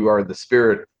 I think you are the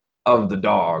spirit of the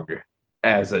dog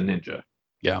as a ninja.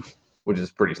 Yeah. Which is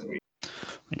pretty sweet.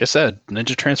 Like I said,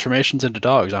 ninja transformations into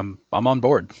dogs. I'm on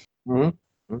board.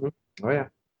 Mm-hmm. Mm-hmm. Oh yeah.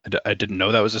 I didn't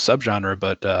know that was a subgenre,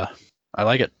 but I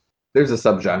like it. There's a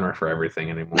subgenre for everything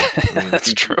anymore. I mean, That's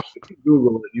if true. you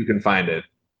Google it, you can find it.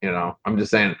 I'm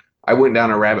just saying. I went down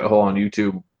a rabbit hole on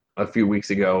YouTube a few weeks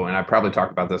ago, and I probably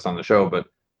talked about this on the show, but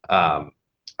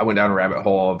I went down a rabbit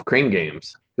hole of crane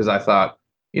games because I thought,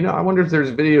 I wonder if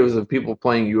there's videos of people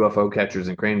playing UFO catchers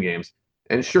and crane games.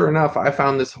 And sure enough, I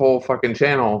found this whole fucking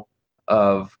channel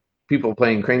of people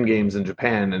playing crane games in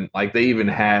Japan, and like they even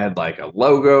had like a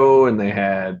logo, and they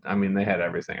had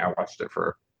everything. I watched it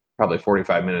for probably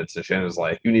 45 minutes, and Shannon's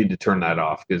like, "You need to turn that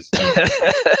off because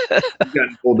you've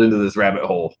gotten pulled into this rabbit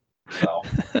hole." So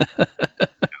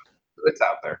it's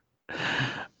out there.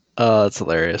 That's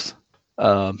hilarious.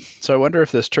 So I wonder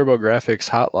if this TurboGrafx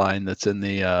hotline that's in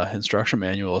the instruction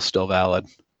manual is still valid.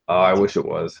 Oh, I wish it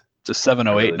was. It's a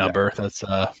 708 really number. That's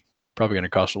probably going to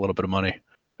cost a little bit of money.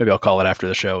 Maybe I'll call it after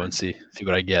the show and see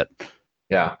what I get.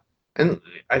 Yeah, and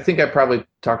I think I probably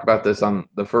talked about this on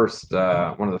the first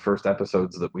one of the first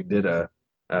episodes that we did a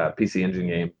PC Engine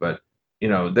game. But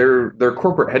their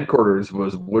corporate headquarters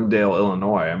was Wooddale,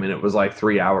 Illinois. I mean, it was like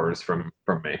 3 hours from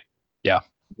me. Yeah.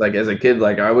 Like as a kid,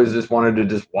 like I always just wanted to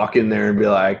just walk in there and be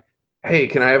like, "Hey,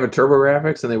 can I have a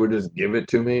TurboGrafx?" And they would just give it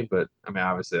to me. But I mean,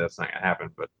 obviously that's not gonna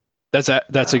happen. But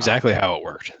that's exactly how it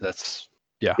worked.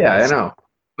 Yeah, I know.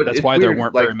 But that's it's why there weird,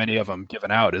 weren't like, very many of them given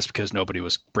out, is because nobody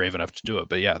was brave enough to do it.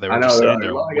 But yeah, they I were know, just they're sitting like,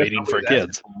 there "Well, I guess waiting for nobody's asking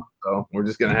kids. for them, so we're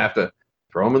just gonna have to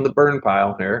throw them in the burn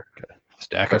pile here."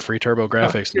 Stack of free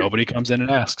TurboGrafx. Nobody comes in and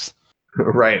asks.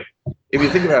 Right. If you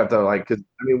think about it though, like, because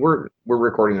I mean, we're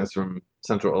recording this from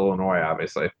Central Illinois,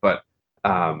 obviously, but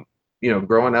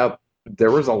growing up,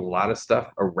 there was a lot of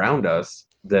stuff around us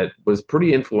that was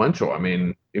pretty influential. I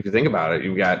mean, if you think about it,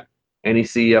 you got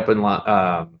NEC up in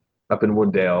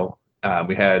Wooddale.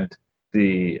 We had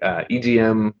the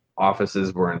EGM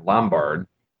offices were in Lombard.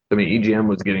 I mean, EGM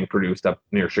was getting produced up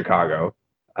near Chicago.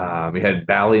 We had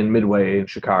Bally and Midway in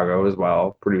Chicago as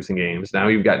well, producing games. Now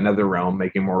you've got NetherRealm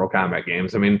making Mortal Kombat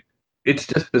games. I mean, it's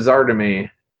just bizarre to me,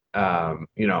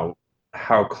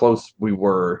 how close we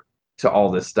were to all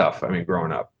this stuff. I mean,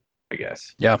 growing up, I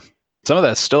guess. Yeah, some of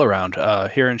that's still around.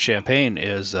 Here in Champaign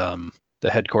is the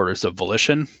headquarters of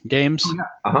Volition Games. Oh, yeah.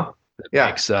 Uh-huh. Yeah.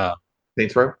 Makes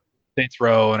Saints Row. Saints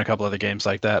Row and a couple other games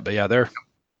like that. But yeah, they're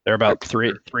about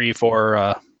three,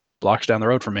 4 blocks down the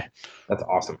road from me. That's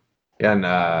awesome. Yeah,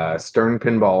 and Stern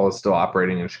Pinball is still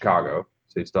operating in Chicago,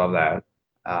 so you still have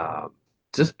that.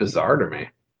 Just bizarre to me,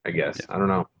 I guess. Yeah. I don't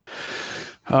know.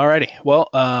 Alrighty. Well,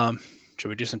 should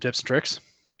we do some tips and tricks?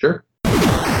 Sure.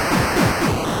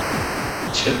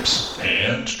 Tips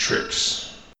and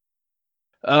tricks.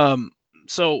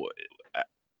 So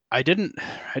I didn't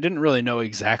really know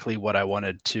exactly what I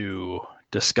wanted to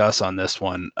discuss on this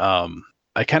one.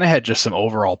 I kind of had just some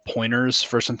overall pointers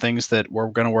for some things that we're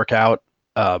going to work out.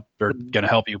 Are going to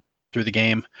help you through the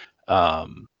game.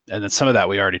 And then some of that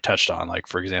we already touched on, like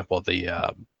for example,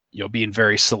 the being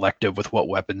very selective with what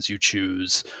weapons you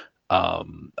choose.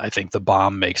 I think the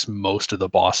bomb makes most of the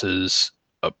bosses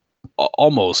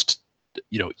almost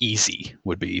easy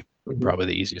would be probably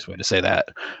the easiest way to say that.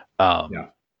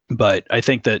 But I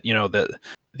think that that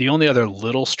the only other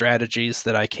little strategies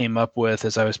that I came up with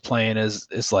as I was playing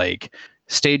is like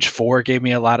Stage 4 gave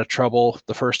me a lot of trouble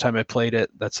the first time I played it.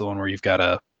 That's the one where you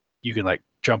can like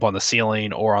jump on the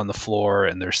ceiling or on the floor,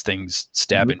 and there's things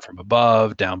stabbing from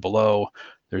above, down below.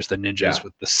 There's the ninjas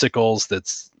with the sickles.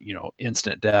 That's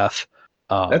instant death.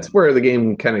 That's where the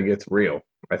game kind of gets real.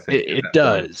 I think it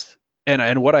does.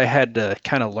 And what I had to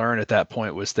kind of learn at that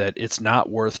point was that it's not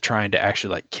worth trying to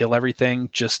actually like kill everything.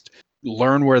 Just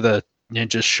learn where the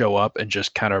ninjas show up and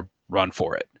just kind of run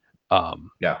for it.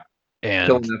 And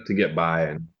kill enough to get by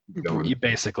and you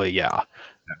basically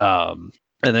and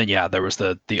then there was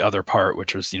the other part,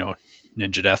 which was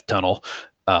Ninja Death Tunnel,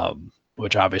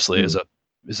 which obviously is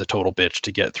a total bitch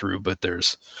to get through. But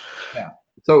there's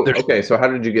so how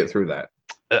did you get through that?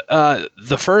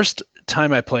 The first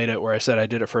time I played it, where I said I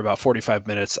did it for about 45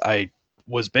 minutes, I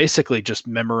was basically just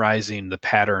memorizing the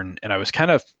pattern, and I was kind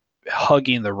of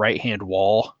hugging the right hand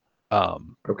wall.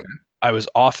 I was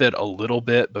off it a little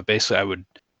bit, but basically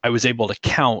I was able to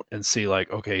count and see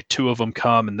like, okay, 2 of them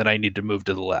come, and then I need to move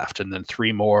to the left, and then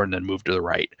 3 more, and then move to the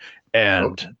right.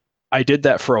 And I did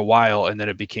that for a while, and then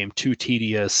it became too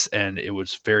tedious, and it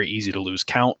was very easy to lose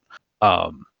count.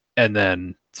 And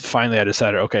then finally I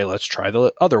decided, okay, let's try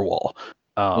the other wall.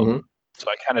 So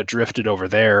I kind of drifted over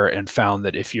there and found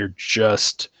that if you're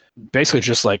just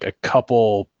like a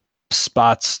couple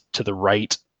spots to the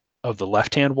right of the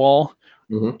left-hand wall,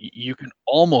 you can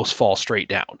almost fall straight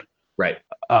down. Right.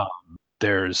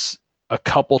 There's a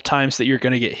couple times that you're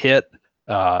going to get hit,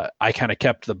 I kind of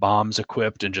kept the bombs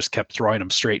equipped and just kept throwing them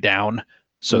straight down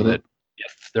so Mhm. that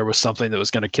if there was something that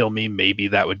was going to kill me, maybe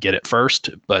that would get it first.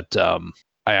 But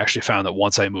I actually found that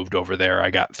once I moved over there,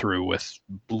 I got through with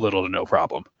little to no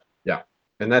problem. Yeah,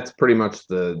 and that's pretty much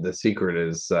the secret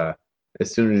is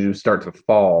as soon as you start to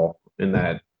fall in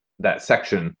that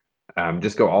section,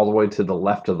 just go all the way to the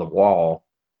left of the wall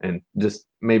and just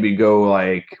maybe go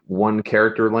like one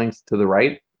character length to the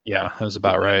right Yeah, that was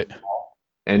about right.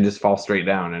 and just fall straight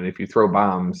down. And if you throw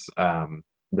bombs,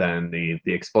 then the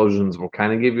explosions will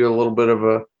kind of give you a little bit of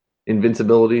a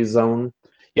invincibility zone.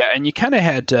 Yeah, and you kind of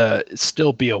had to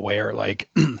still be aware, like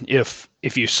if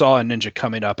you saw a ninja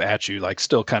coming up at you, like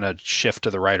still kind of shift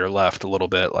to the right or left a little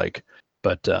bit, like,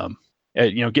 but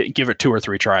give it 2 or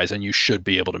 3 tries, and you should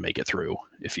be able to make it through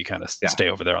if you kind of stay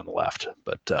over there on the left.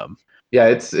 But yeah,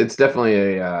 it's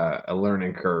definitely a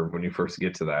learning curve when you first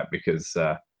get to that because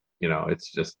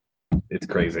it's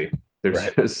crazy. There's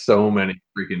Right. just so many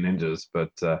freaking ninjas,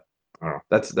 but I don't know.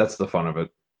 That's the fun of it.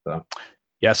 So.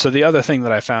 Yeah, so the other thing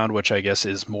that I found, which I guess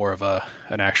is more of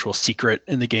an actual secret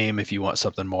in the game, if you want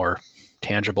something more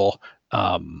tangible,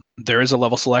 there is a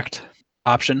level select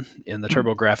option in the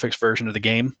TurboGrafx version of the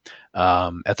game.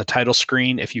 At the title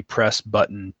screen, if you press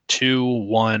button 2,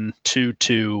 1, 2,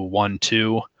 2, 1,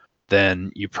 2,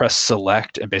 then you press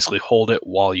select and basically hold it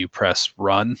while you press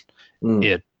run.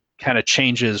 It kind of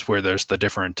changes where there's the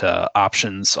different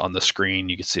options on the screen.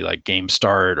 You can see like game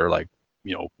start or like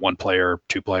 1 player,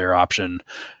 2 player option.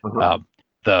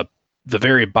 The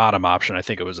very bottom option, I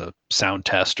think it was a sound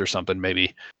test or something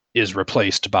maybe, is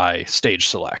replaced by stage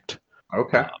select.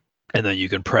 Okay. And then you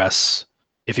can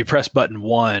if you press button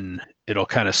 1, it'll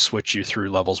kind of switch you through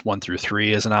levels 1 through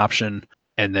 3 as an option.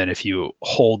 And then if you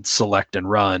hold select and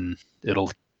run,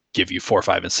 it'll give you 4,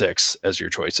 5, and 6 as your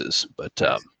choices. But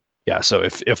yeah, so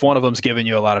if one of them's giving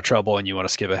you a lot of trouble and you want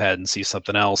to skip ahead and see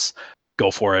something else, go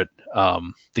for it.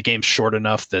 The game's short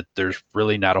enough that there's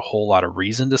really not a whole lot of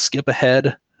reason to skip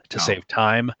ahead to save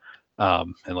time,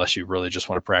 unless you really just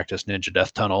want to practice Ninja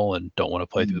Death Tunnel and don't want to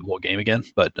play through the whole game again.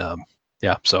 But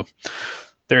yeah, so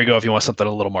there you go if you want something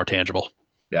a little more tangible.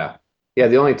 Yeah.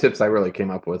 The only tips I really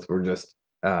came up with were just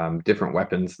different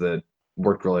weapons that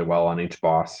worked really well on each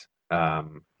boss.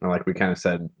 And like we kind of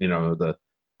said,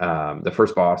 the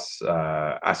first boss,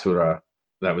 Asura,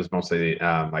 that was mostly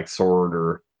like sword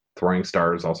or throwing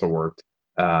stars also worked.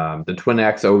 The twin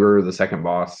axe ogre, the second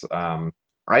boss,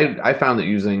 I found that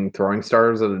using throwing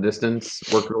stars at a distance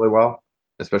worked really well,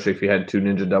 especially if you had 2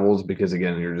 ninja devils, because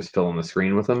again, you're just filling the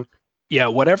screen with them. Yeah,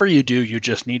 whatever you do, you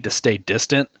just need to stay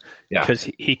distant. Yeah. Because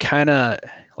he kind of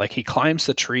he climbs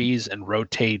the trees and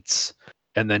rotates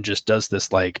and then just does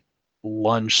this like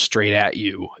lunge straight at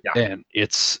you. Yeah. And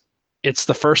it's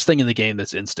the first thing in the game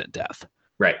that's instant death.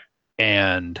 Right.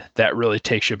 And that really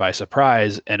takes you by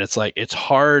surprise. And it's like, it's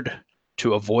hard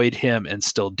to avoid him and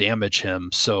still damage him.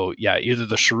 So yeah, either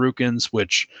the shurikens,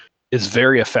 which is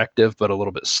very effective, but a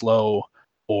little bit slow,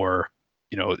 or,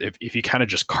 if you kind of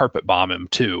just carpet bomb him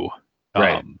too,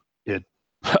 right.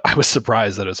 I was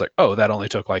surprised that it was like, oh, that only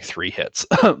took like 3 hits,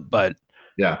 but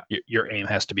yeah, your aim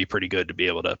has to be pretty good to be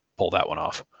able to pull that one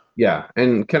off. Yeah,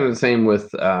 and kind of the same with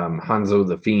Hanzo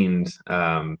the Fiend,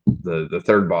 the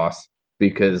third boss,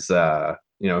 because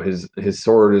his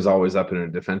sword is always up in a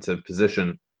defensive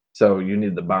position, so you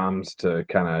need the bombs to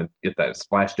kind of get that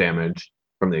splash damage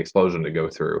from the explosion to go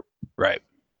through. Right.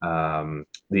 The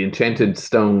Enchanted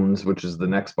Stones, which is the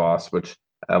next boss, which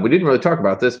we didn't really talk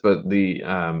about this, but the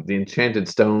Enchanted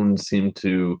Stones seem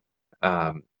to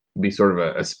be sort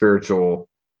of a spiritual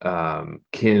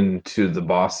kin to the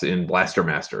boss in Blaster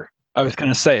Master. I was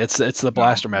gonna say it's the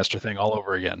Blaster Master thing all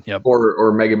over again. Yep.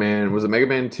 Or Mega Man. Was it Mega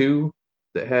Man 2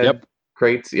 that had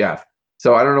crates? Yeah.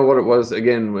 So I don't know what it was.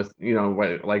 Again, with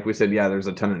like we said, yeah, there's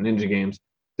a ton of ninja games.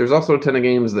 There's also a ton of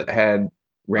games that had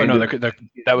random. Oh no,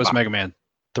 that was Mega Man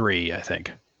 3, I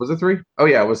think. Was it 3? Oh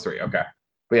yeah, it was 3. Okay.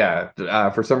 But yeah,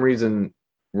 for some reason,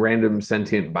 random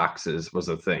sentient boxes was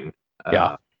a thing.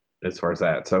 Yeah. As far as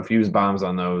that, so if you use bombs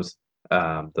on those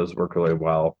work really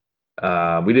well.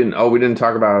 We didn't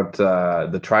talk about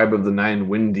the Tribe of the 9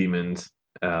 Wind Demons,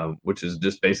 which is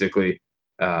just basically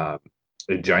a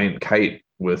giant kite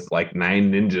with like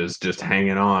 9 ninjas just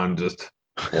hanging on, just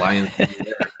flying through the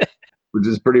air, which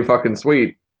is pretty fucking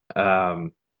sweet.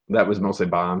 That was mostly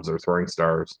bombs or throwing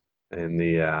stars. And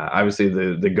the obviously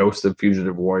the Ghost of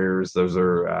Fugitive Warriors, those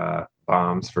are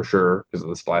bombs for sure because of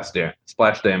the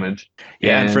splash damage.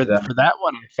 Yeah, and for that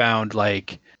one, I found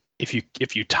like if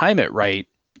you time it right,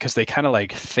 because they kind of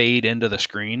like fade into the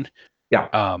screen.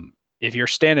 Yeah. If you're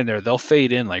standing there, they'll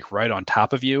fade in like right on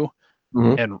top of you.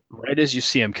 Mhm. and right as you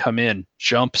see him come in,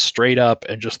 jump straight up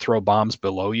and just throw bombs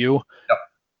below you, Yep.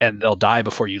 and they'll die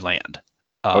before you land.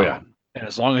 Oh, yeah. And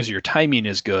as long as your timing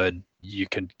is good, you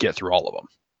can get through all of them.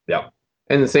 Yeah,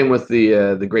 and the same with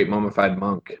the Great Mummified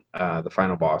Monk. The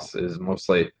final boss is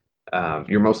mostly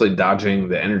you're mostly dodging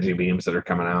the energy beams that are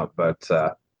coming out, but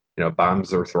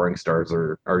bombs or throwing stars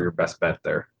are your best bet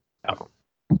there.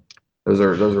 Yeah. Those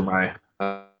are my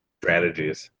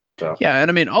strategies. So Yeah, and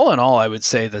I mean, all in all, I would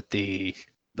say that the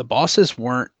bosses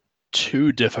weren't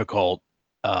too difficult.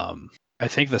 I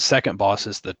think the second boss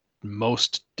is the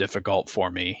most difficult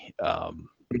for me.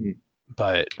 Mhm.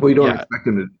 But well, you don't yeah, expect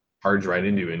them to charge right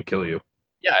into you and kill you.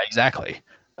 yeah, exactly.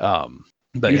 But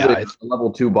Usually, yeah, a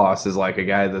level 2 boss is like a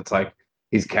guy that's like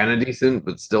he's kind of decent,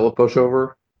 but still a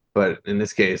pushover. But in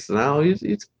this case, no,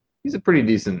 he's a pretty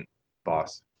decent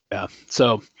boss. yeah.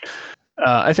 So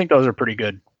I think those are pretty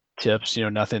good tips.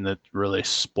 Nothing that really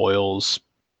spoils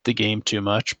the game too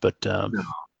much. But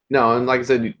No, and like I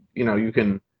said, you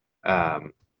can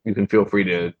feel free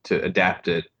to adapt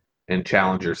it and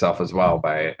challenge yourself as well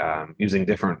by using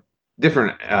different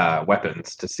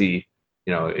weapons to see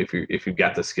if you've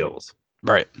got the skills.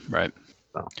 right.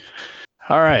 So,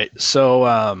 All right. So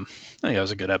I think that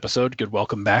was a good episode. Good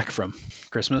welcome back from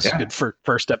Christmas. Yeah. Good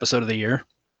first episode of the year.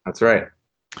 that's right.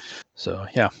 So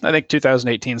yeah, I think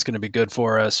 2018 is going to be good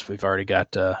for us. We've already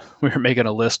got we were making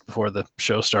a list before the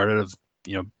show started of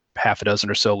half a dozen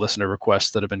or so listener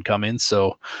requests that have been coming.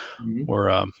 So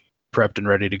we're prepped and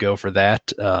ready to go for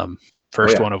that.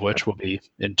 First yeah. one of which will be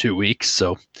in 2 weeks.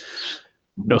 So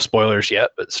no spoilers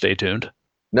yet, but stay tuned.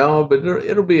 No, but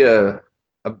it'll be a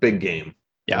big game.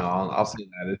 Yeah. I'll say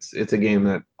that it's a game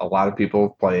that a lot of people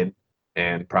have played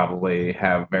and probably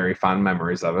have very fond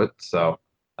memories of it. So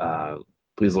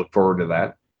please look forward to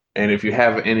that. And if you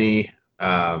have any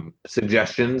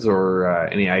suggestions or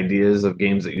any ideas of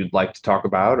games that you'd like to talk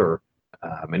about, or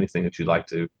anything that you'd like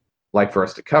for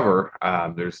us to cover,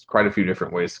 there's quite a few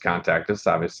different ways to contact us.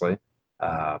 Obviously,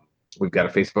 we've got a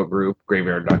Facebook group,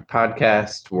 Graveyard Duck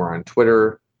Podcast. We're on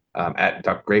Twitter at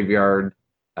Duck Graveyard.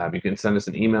 You can send us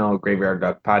an email,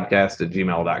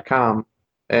 graveyardduckpodcast@gmail.com,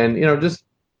 and just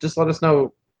let us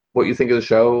know what you think of the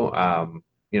show.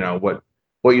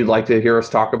 What you'd like to hear us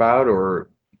talk about,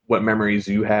 or what memories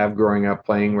you have growing up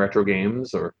playing retro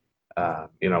games, or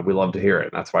we love to hear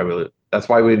it. And that's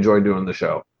why we enjoy doing the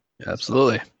show.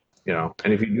 Absolutely. And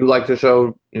if you do like the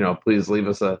show, please leave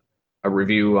us a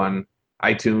review on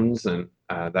iTunes, and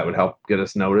that would help get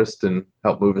us noticed and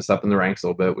help move us up in the ranks a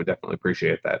little bit. We definitely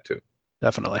appreciate that too.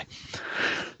 Definitely.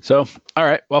 So, all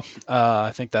right. Well,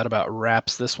 I think that about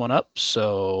wraps this one up.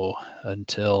 So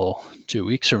until 2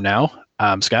 weeks from now,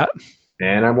 I'm Scott.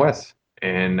 And I'm Wes.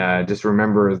 And just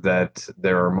remember that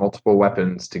there are multiple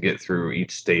weapons to get through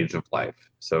each stage of life,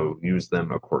 so use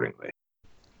them accordingly.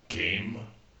 Game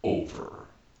over.